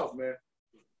myself, man.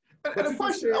 And a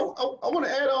question, I want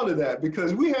to add on to that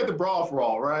because we had the Brawl for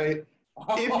All, right?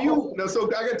 So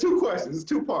I got two questions. It's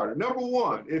two-parter. Number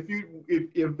one,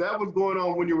 if that was going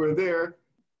on when you were there,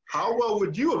 how well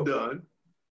would you have done?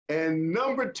 And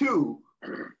number two,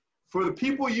 for the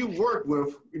people you work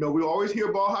with, you know, we always hear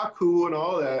about Haku and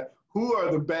all that. Who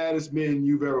are the baddest men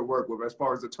you've ever worked with as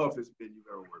far as the toughest men you've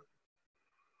ever worked with?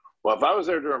 Well, if I was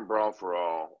there during Brawl for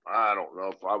All, I don't know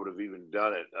if I would have even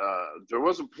done it. There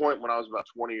was a point when I was about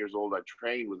 20 years old, I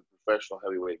trained with a professional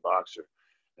heavyweight boxer.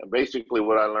 And basically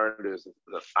what I learned is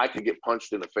that I could get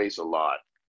punched in the face a lot.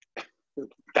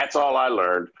 That's all I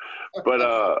learned.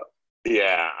 But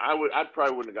Yeah, I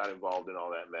probably wouldn't have got involved in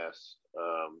all that mess.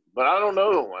 But I don't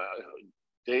know.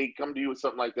 They come to you with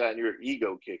something like that, and your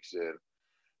ego kicks in.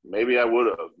 Maybe I would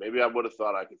have. Maybe I would have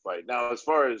thought I could fight. Now, as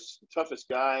far as toughest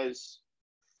guys,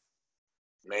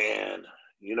 man,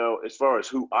 as far as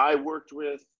who I worked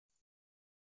with,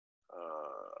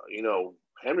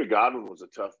 Henry Godwin was a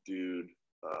tough dude.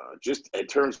 Just in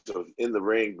terms of in the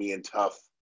ring being tough,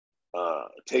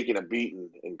 taking a beating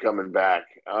and coming back.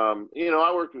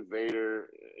 I worked with Vader.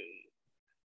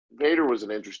 Vader was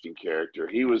an interesting character.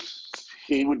 He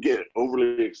would get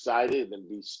overly excited and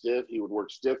be stiff. He would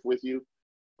work stiff with you,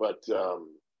 but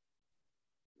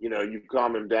you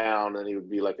calm him down and he would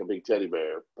be like a big teddy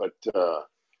bear. But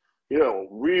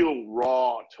real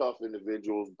raw, tough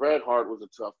individuals. Bret Hart was a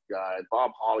tough guy.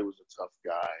 Bob Holly was a tough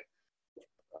guy.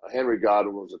 Henry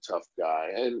Godwin was a tough guy.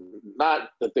 And not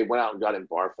that they went out and got in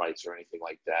bar fights or anything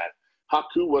like that.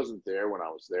 Haku wasn't there when I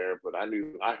was there, but I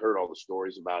heard all the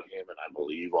stories about him, and I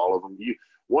believe all of them.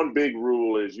 One big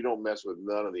rule is you don't mess with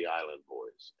none of the Island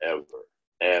Boys, ever.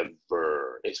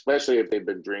 Especially if they've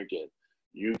been drinking.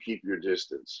 You keep your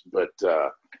distance. But,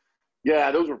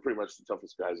 yeah, those were pretty much the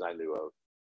toughest guys I knew of.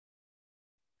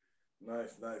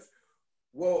 Nice.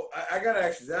 Well, I gotta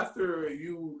ask you, after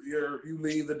you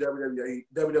leave the WWE,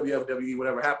 WWF, WWE,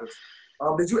 whatever happens,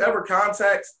 did you ever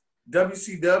contact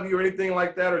WCW or anything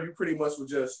like that, or you pretty much were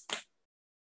just,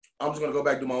 I'm just gonna go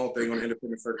back to my own thing on the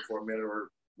independent circuit for a minute or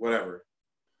whatever?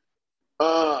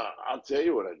 I'll tell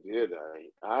you what I did.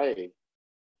 I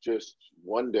just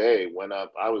one day went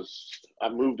up. I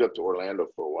moved up to Orlando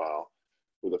for a while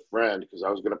with a friend because I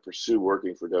was going to pursue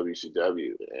working for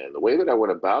WCW. And the way that I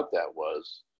went about that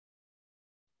was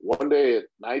one day at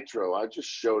Nitro, I just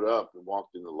showed up and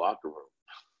walked in the locker room.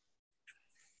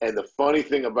 And the funny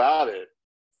thing about it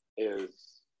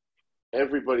is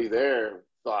everybody there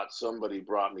thought somebody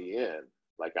brought me in,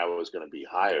 like I was going to be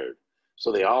hired.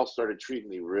 So they all started treating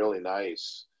me really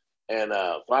nice. And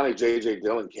finally, J.J.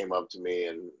 Dillon came up to me,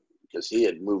 and because he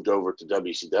had moved over to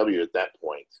WCW at that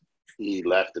point. He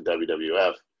left the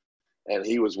WWF, and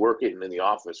he was working in the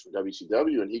office for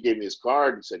WCW, and he gave me his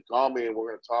card and said, call me and we're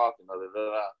going to talk, and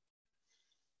da-da-da-da.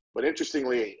 But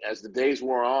interestingly, as the days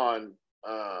wore on,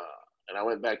 and I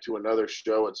went back to another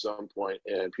show at some point,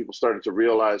 and people started to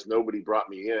realize nobody brought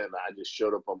me in. I just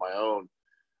showed up on my own.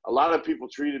 A lot of people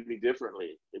treated me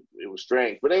differently. It was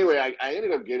strange. But anyway, I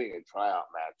ended up getting a tryout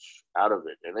match out of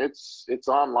it, and it's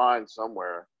online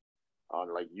somewhere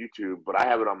on like YouTube, but I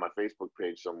have it on my Facebook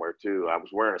page somewhere too. I was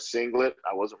wearing a singlet.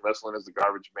 I wasn't wrestling as the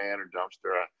garbage man or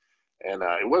dumpster. And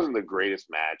it wasn't the greatest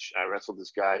match. I wrestled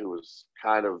this guy who was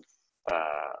kind of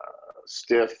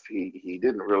stiff. He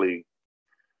didn't really,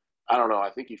 I don't know, I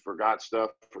think he forgot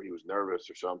stuff or he was nervous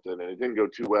or something, and it didn't go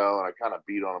too well, and I kind of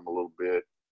beat on him a little bit.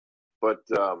 But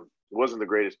it wasn't the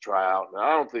greatest tryout. And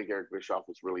I don't think Eric Bischoff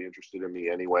was really interested in me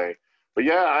anyway. But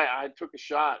yeah, I took a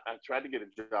shot. I tried to get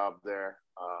a job there.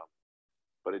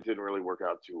 But it didn't really work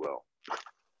out too well.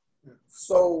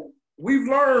 So we've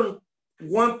learned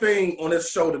one thing on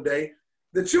this show today,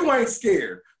 that you ain't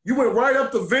scared. You went right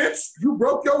up to Vince. You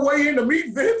broke your way in to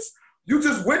meet Vince. You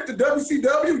just went to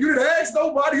WCW. You didn't ask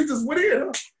nobody. You just went in.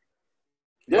 Huh?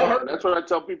 Yeah, that's what I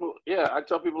tell people. Yeah, I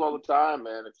tell people all the time,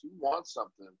 man, if you want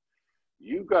something,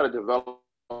 you've got to develop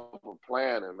a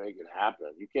plan and make it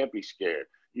happen. You can't be scared.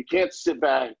 You can't sit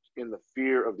back in the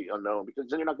fear of the unknown, because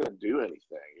then you're not going to do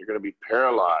anything. You're going to be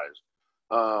paralyzed.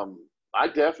 I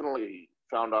definitely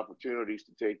found opportunities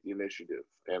to take the initiative.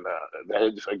 And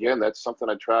that's something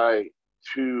I try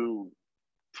to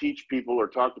teach people or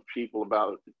talk to people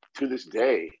about to this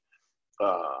day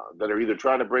that are either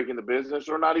trying to break into business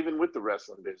or not even with the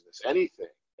wrestling business, anything,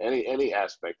 any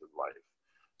aspect of life.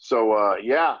 So,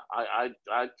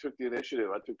 I took the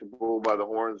initiative. I took the bull by the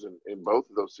horns in both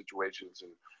of those situations.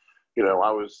 And,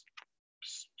 I was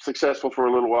successful for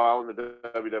a little while in the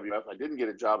WWF. I didn't get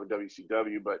a job at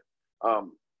WCW, but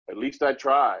at least I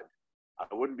tried. I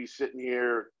wouldn't be sitting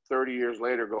here 30 years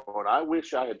later going, I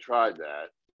wish I had tried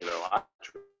that. I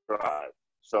tried.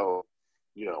 So,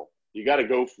 you got to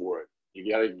go for it.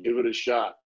 You got to give it a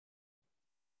shot.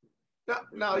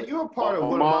 Now you're a part of my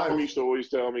one mom of my... used to always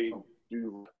tell me,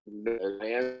 you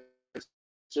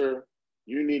answer,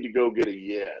 you need to go get a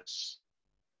yes.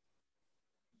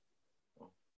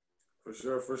 For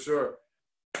sure.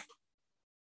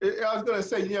 I was going to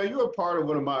say, you're a part of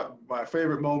one of my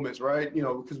favorite moments, right?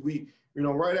 Because we,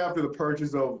 right after the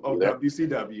purchase of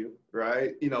WCW,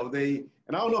 right? And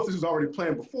I don't know if this was already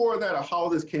planned before that or how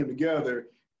this came together.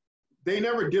 They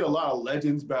never did a lot of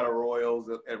Legends Battle Royals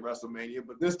at WrestleMania,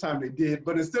 but this time they did.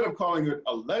 But instead of calling it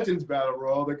a Legends Battle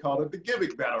Royal, they called it the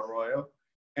Gimmick Battle Royal.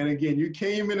 And again, you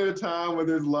came in at a time where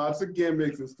there's lots of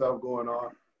gimmicks and stuff going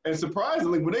on. And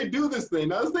surprisingly, when they do this thing,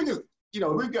 now this thing is,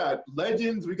 we've got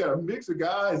legends, we got a mix of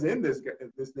guys in this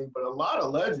thing, but a lot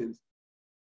of legends.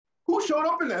 Who showed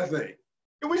up in that thing?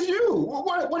 It was you.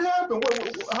 What happened?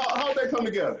 How'd that come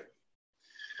together?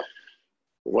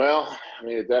 Well, I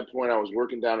mean, at that point, I was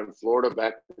working down in Florida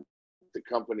back at the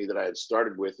company that I had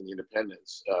started with in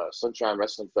Independence, Sunshine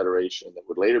Wrestling Federation, that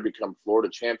would later become Florida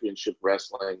Championship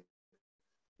Wrestling,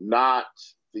 not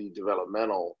the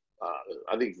developmental.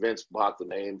 I think Vince bought the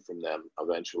name from them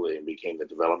eventually and became the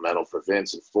developmental for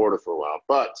Vince in Florida for a while.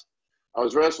 But I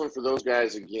was wrestling for those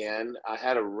guys again. I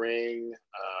had a ring.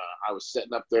 I was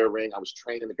setting up their ring. I was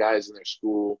training the guys in their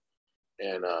school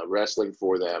and wrestling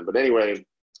for them. But anyway,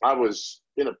 I was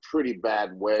in a pretty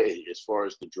bad way as far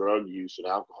as the drug use and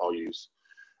alcohol use.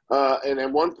 And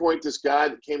at one point, this guy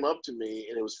that came up to me,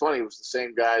 and it was funny, it was the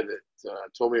same guy that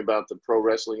told me about the Pro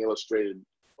Wrestling Illustrated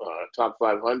Top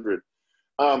 500.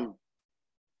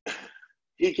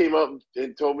 He came up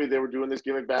and told me they were doing this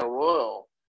gimmick battle royal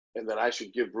and that I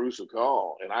should give Bruce a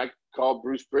call. And I called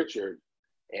Bruce Pritchard,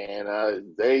 and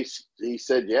he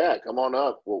said, yeah, come on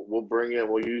up. We'll bring you,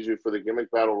 we'll use you for the gimmick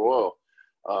battle royal.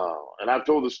 And I've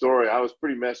told the story. I was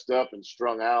pretty messed up and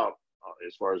strung out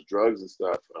as far as drugs and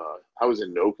stuff. I was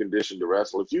in no condition to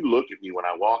wrestle. If you look at me when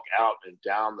I walk out and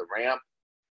down the ramp,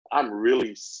 I'm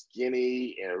really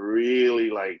skinny and really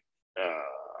like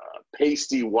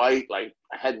pasty white, like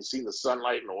I hadn't seen the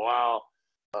sunlight in a while.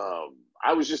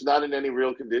 I was just not in any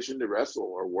real condition to wrestle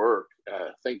or work.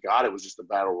 Thank God it was just a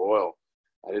battle royal.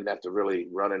 I didn't have to really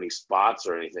run any spots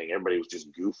or anything. Everybody was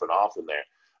just goofing off in there.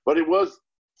 But it was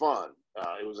fun.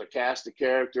 It was a cast of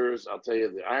characters. I'll tell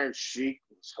you, the Iron Sheik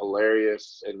was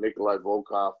hilarious, and Nikolai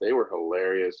Volkov, they were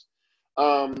hilarious.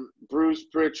 Bruce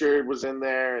Pritchard was in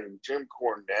there, and Jim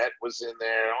Cornette was in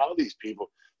there. All these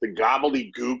people. The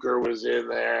Gobbledygooker was in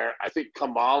there. I think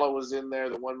Kamala was in there,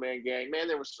 the one-man gang. Man,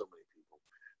 there were so many people.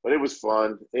 But it was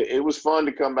fun. It was fun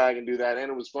to come back and do that,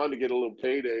 and it was fun to get a little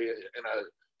payday in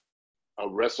a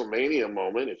WrestleMania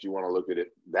moment, if you want to look at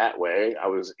it that way. I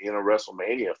was in a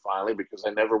WrestleMania finally, because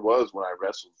I never was when I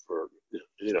wrestled for,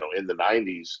 in the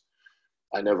 90s.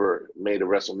 I never made a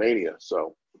WrestleMania.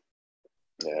 So,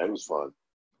 yeah, it was fun.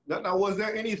 Now, was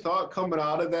there any thought coming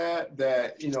out of that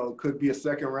could be a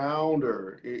second round,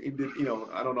 or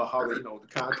I don't know how the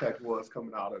contact was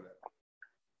coming out of that?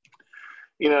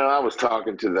 I was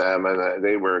talking to them, and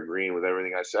they were agreeing with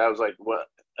everything I said. I was like, what?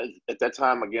 At that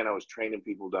time, again, I was training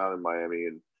people down in Miami,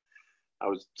 and I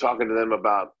was talking to them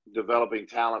about developing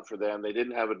talent for them. They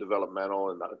didn't have a developmental,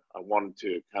 and I wanted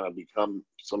to kind of become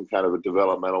some kind of a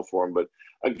developmental for them. But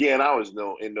again, I was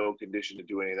in no condition to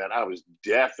do any of that. I was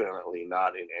definitely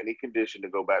not in any condition to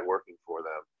go back working for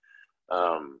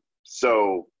them.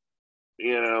 So,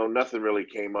 nothing really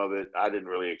came of it. I didn't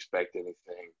really expect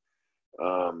anything.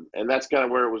 And that's kind of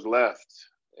where it was left.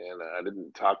 And I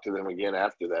didn't talk to them again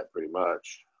after that, pretty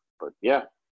much. But yeah.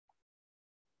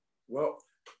 Well,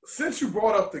 since you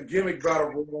brought up the gimmick battle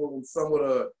royal and some of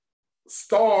the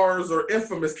stars or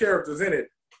infamous characters in it,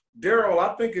 Daryl,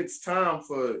 I think it's time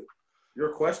for your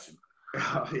question.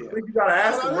 I think you got to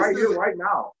ask him right here, right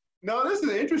now. No, this is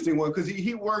an interesting one because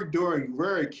he worked during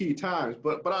very key times.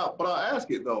 But I'll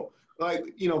ask it though,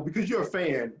 because you're a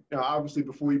fan. Obviously,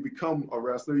 before you become a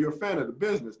wrestler, you're a fan of the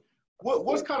business.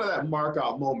 What's kind of that mark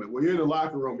out moment where you're in the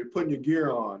locker room, you're putting your gear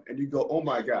on, and you go, "Oh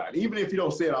my God!" Even if you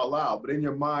don't say it out loud, but in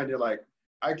your mind, you're like,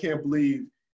 "I can't believe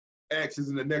X is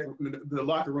in the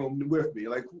locker room with me."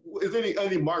 Like, is there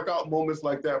any mark out moments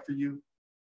like that for you?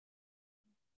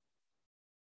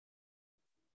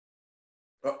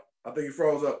 Oh, I think he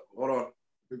froze up. Hold on.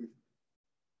 Did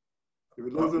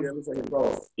we lose him? Yeah, looks like he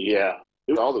froze. Yeah,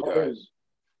 it was all the guys.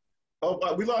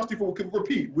 Oh, we lost you for.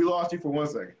 Repeat. We lost you for 1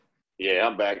 second. Yeah,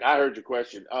 I'm back. I heard your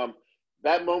question.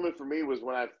 That moment for me was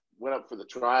when I went up for the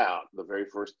tryout, the very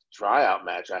first tryout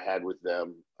match I had with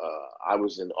them. I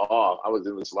was in awe. I was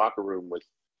in this locker room with,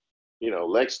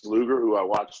 Lex Luger, who I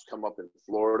watched come up in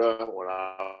Florida when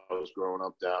I was growing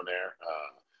up down there.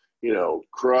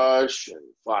 Crush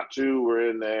and Fatu were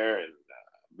in there, and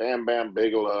Bam Bam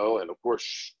Bigelow, and of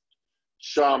course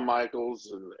Shawn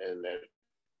Michaels and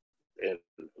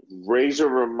Razor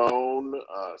Ramon,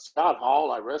 Scott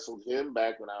Hall. I wrestled him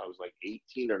back when I was like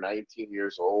 18 or 19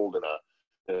 years old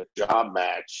in a job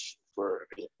match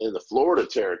in the Florida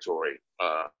territory,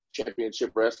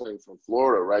 championship wrestling from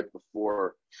Florida right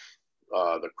before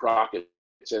the Crockett's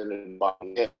ended.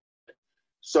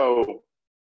 So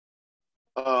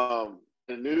I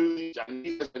knew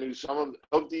some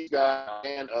of these guys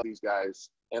and of these guys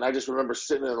And I just remember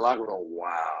sitting in the locker room,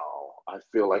 wow, I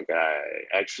feel like I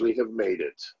actually have made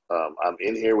it. I'm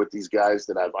in here with these guys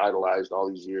that I've idolized all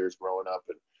these years growing up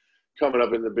and coming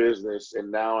up in the business,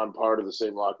 and now I'm part of the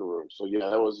same locker room. So, yeah,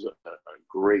 that was a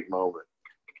great moment.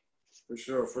 For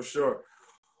sure, for sure.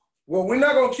 Well, we're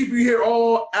not going to keep you here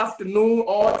all afternoon,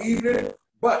 all evening,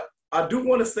 but I do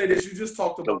want to say this. You just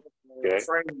talked about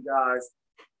training guys.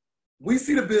 We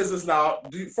see the business now.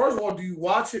 First of all, do you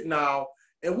watch it now?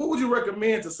 And what would you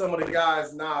recommend to some of the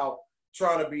guys now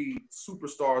trying to be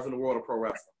superstars in the world of pro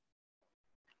wrestling?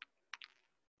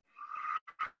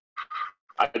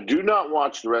 I do not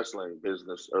watch the wrestling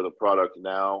business or the product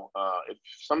now. If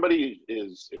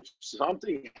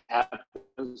something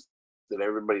happens that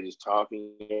everybody is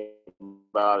talking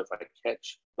about, if I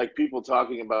catch like people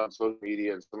talking about social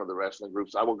media and some of the wrestling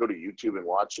groups, I will go to YouTube and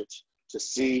watch it to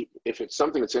see if it's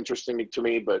something that's interesting to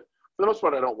me. But for the most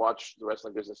part, I don't watch the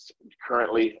wrestling business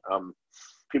currently.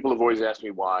 People have always asked me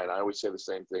why, and I always say the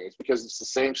same thing. It's because it's the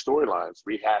same storylines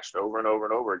rehashed over and over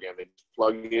and over again. They just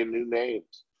plug in new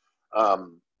names.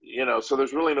 So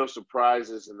there's really no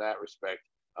surprises in that respect.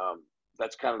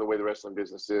 That's kind of the way the wrestling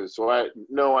business is. So I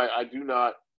do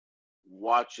not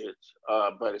watch it.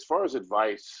 But as far as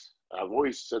advice, I've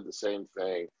always said the same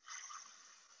thing.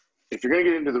 If you're going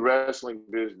to get into the wrestling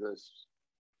business,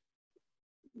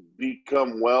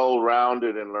 become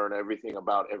well-rounded and learn everything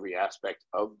about every aspect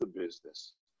of the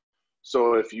business.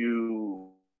 So if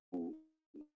you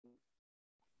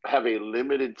have a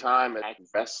limited time at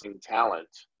investing talent,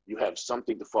 you have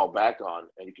something to fall back on,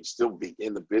 and you can still be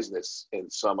in the business in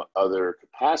some other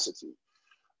capacity.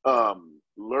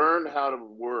 Learn how to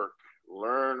work,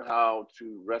 learn how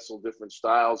to wrestle different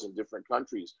styles in different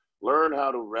countries, learn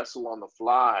how to wrestle on the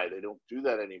fly. They don't do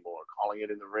that anymore, calling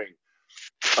it in the ring.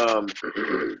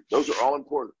 Those are all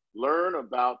important. Learn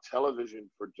about television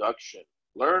production,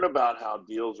 learn about how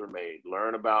deals are made,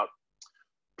 learn about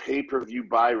pay-per-view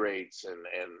buy rates and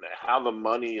how the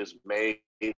money is made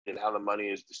and how the money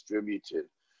is distributed.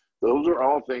 Those are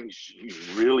all things you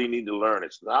really need to learn.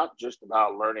 It's not just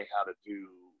about learning how to do,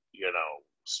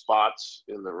 spots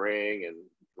in the ring and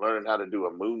learning how to do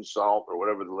a moonsault or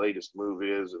whatever the latest move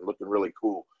is and looking really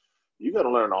cool. You got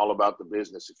to learn all about the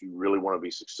business if you really want to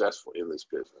be successful in this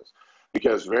business,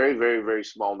 because very, very, very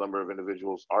small number of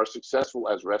individuals are successful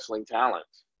as wrestling talent.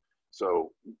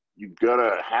 So you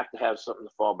have to have something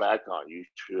to fall back on. You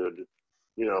should,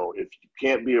 if you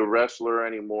can't be a wrestler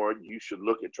anymore, you should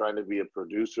look at trying to be a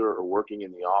producer or working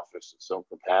in the office in some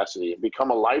capacity and become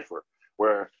a lifer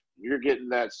where you're getting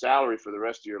that salary for the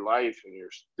rest of your life and you're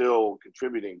still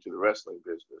contributing to the wrestling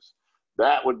business.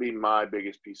 That would be my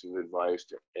biggest piece of advice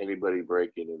to anybody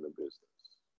breaking in the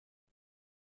business.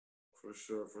 For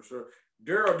sure, for sure.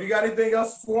 Daryl, do you got anything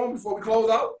else for him before we close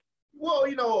out? Well,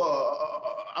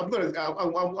 I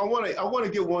want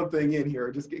to get one thing in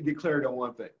here. Just get clarity on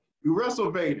one thing. You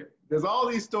wrestle Vader. There's all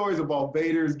these stories about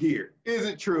Vader's gear. Is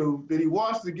it true? Did he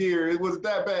wash the gear? Was it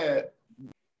that bad?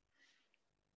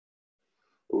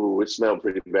 Ooh, it smelled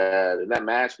pretty bad, and that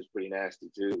mask was pretty nasty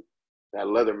too. That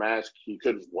leather mask, he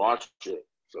couldn't wash it,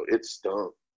 so it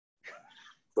stunk.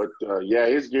 But yeah,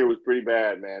 his gear was pretty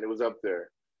bad, man. It was up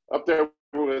there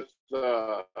with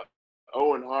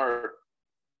Owen Hart.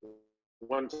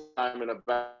 One time in a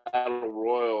battle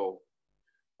royal,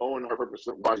 Owen Hart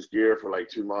purposely washed his gear for like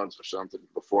 2 months or something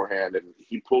beforehand, and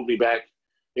he pulled me back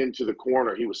into the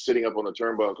corner. He was sitting up on the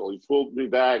turnbuckle. He pulled me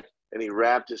back, and he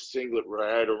wrapped his singlet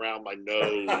right around my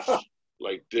nose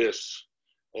like this.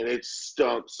 And it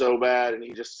stunk so bad, and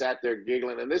he just sat there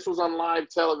giggling. And this was on live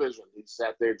television. He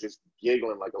sat there just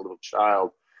giggling like a little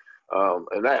child.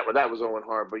 And that was Owen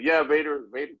Hart. But yeah,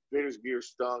 Vader's gear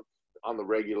stunk on the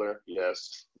regular,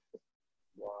 yes.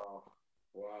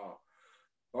 Wow.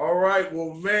 All right.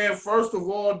 Well, man, first of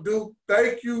all, Duke,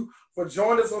 thank you for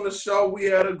joining us on the show. We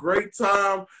had a great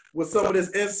time with some of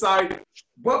this insight.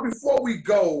 But before we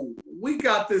go, we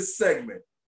got this segment.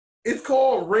 It's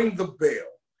called Ring the Bell.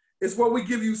 It's where we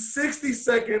give you 60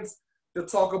 seconds to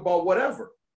talk about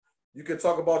whatever. You can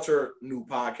talk about your new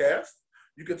podcast.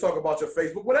 You can talk about your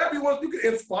Facebook, whatever you want. You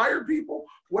can inspire people,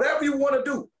 whatever you want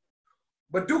to do.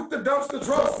 But Duke the Dumpster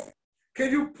Droese,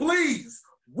 can you please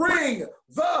ring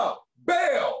the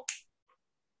bell?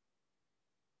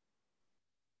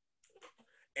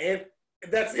 And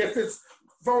that's if his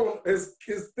phone, his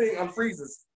thing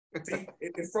unfreezes. See,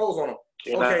 it froze on him.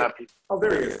 Okay. Oh,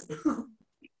 there he is.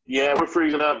 Yeah, we're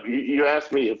freezing up. You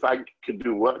asked me if I could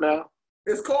do what now?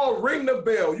 It's called Ring the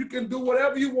Bell. You can do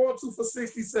whatever you want to for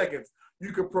 60 seconds.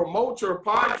 You can promote your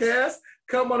podcast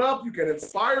coming up. You can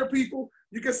inspire people.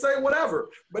 You can say whatever.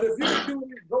 But if you can do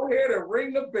it, go ahead and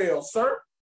ring the bell, sir.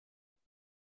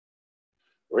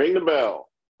 Ring the bell.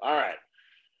 All right.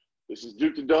 This is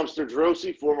Duke the Dumpster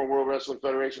Droese, former World Wrestling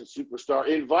Federation superstar,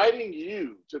 inviting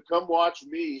you to come watch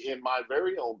me in my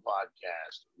very own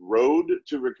podcast, Road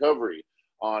to Recovery,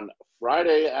 on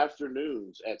Friday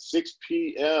afternoons at 6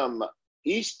 p.m.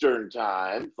 Eastern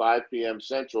Time, 5 p.m.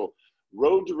 Central.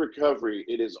 Road to Recovery.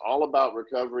 It is all about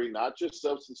recovery, not just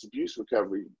substance abuse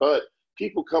recovery, but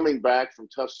people coming back from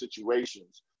tough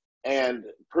situations and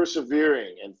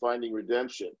persevering and finding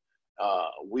redemption.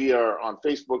 We are on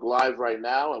Facebook Live right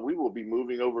now, and we will be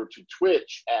moving over to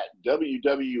Twitch at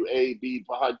WWAB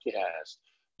Podcast.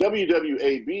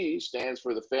 WWAB stands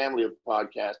for the family of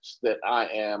podcasts that I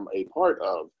am a part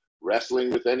of,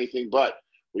 Wrestling with Anything But.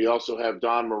 We also have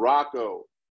Don Morocco,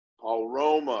 Paul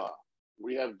Roma,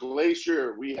 we have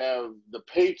Glacier, we have the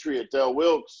Patriot, Del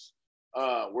Wilkes,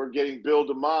 we're getting Bill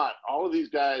DeMott. All of these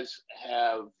guys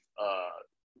have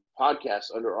podcasts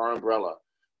under our umbrella.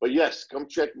 But yes, come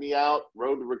check me out,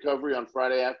 Road to Recovery, on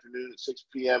Friday afternoon at 6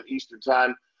 p.m. Eastern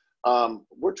Time.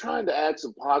 We're trying to add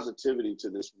some positivity to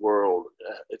this world.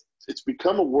 It's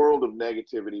become a world of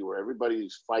negativity where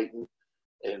everybody's fighting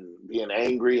and being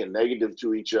angry and negative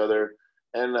to each other.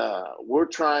 And we're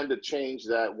trying to change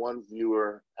that one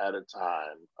viewer at a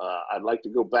time. I'd like to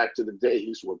go back to the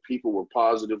days where people were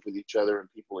positive with each other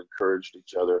and people encouraged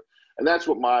each other. And that's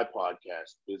what my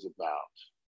podcast is about.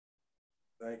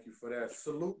 Thank you for that.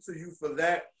 Salute to you for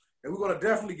that. And we're going to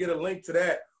definitely get a link to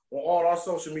that on all our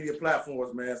social media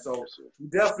platforms, man. So you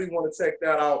definitely want to check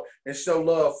that out and show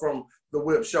love from the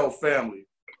Whip Show family.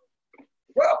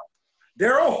 Well,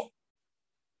 Daryl,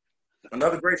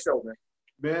 another great show, man.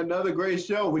 Man, another great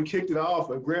show. We kicked it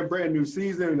off, a brand new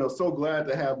season. You know, so glad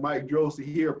to have Mike Droese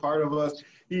here, part of us.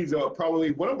 He's probably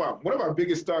one of our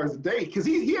biggest stars today because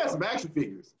he has some action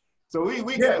figures. So we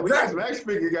got some action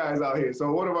figure guys out here.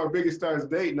 So one of our biggest stars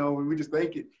today. You know, we just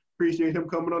appreciate him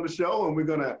coming on the show, and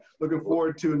we're looking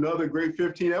forward to another great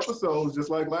 15 episodes, just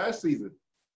like last season.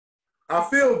 I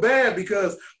feel bad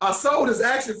because I sold his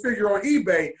action figure on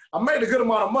eBay. I made a good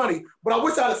amount of money, but I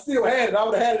wish I'd have still had it. I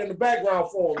would have had it in the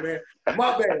background for him, man.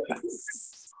 My bad.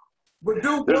 But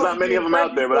dude, there's not many of them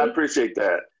out there, but I appreciate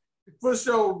that. For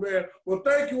sure, man. Well,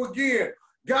 thank you again.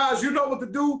 Guys, you know what to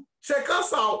do. Check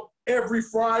us out every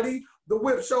Friday, the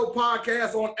Whip Show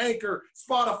Podcast on Anchor,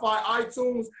 Spotify,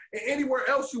 iTunes, and anywhere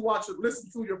else you watch or listen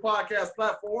to your podcast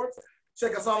platforms.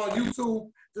 Check us out on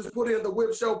YouTube. Just put in the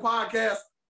Whip Show Podcast.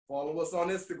 Follow us on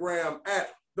Instagram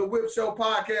at The Whip Show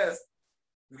Podcast.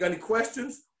 If you got any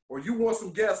questions or you want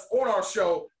some guests on our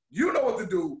show, you know what to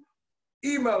do.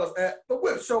 Email us at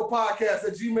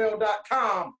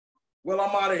thewhipshowpodcast@gmail.com. Well,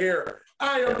 I'm out of here.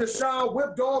 I am Deshaun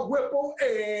Whip Dog Whipple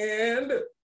and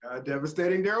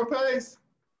Devastating Daryl Pace.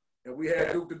 And we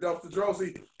had Duke the Dumpster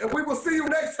Droese. And we will see you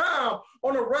next time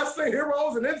on the Wrestling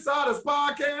Heroes and Insiders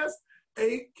Podcast,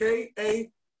 a.k.a.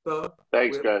 The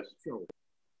Thanks, Whip guys. Show.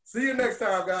 See you next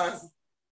time, guys.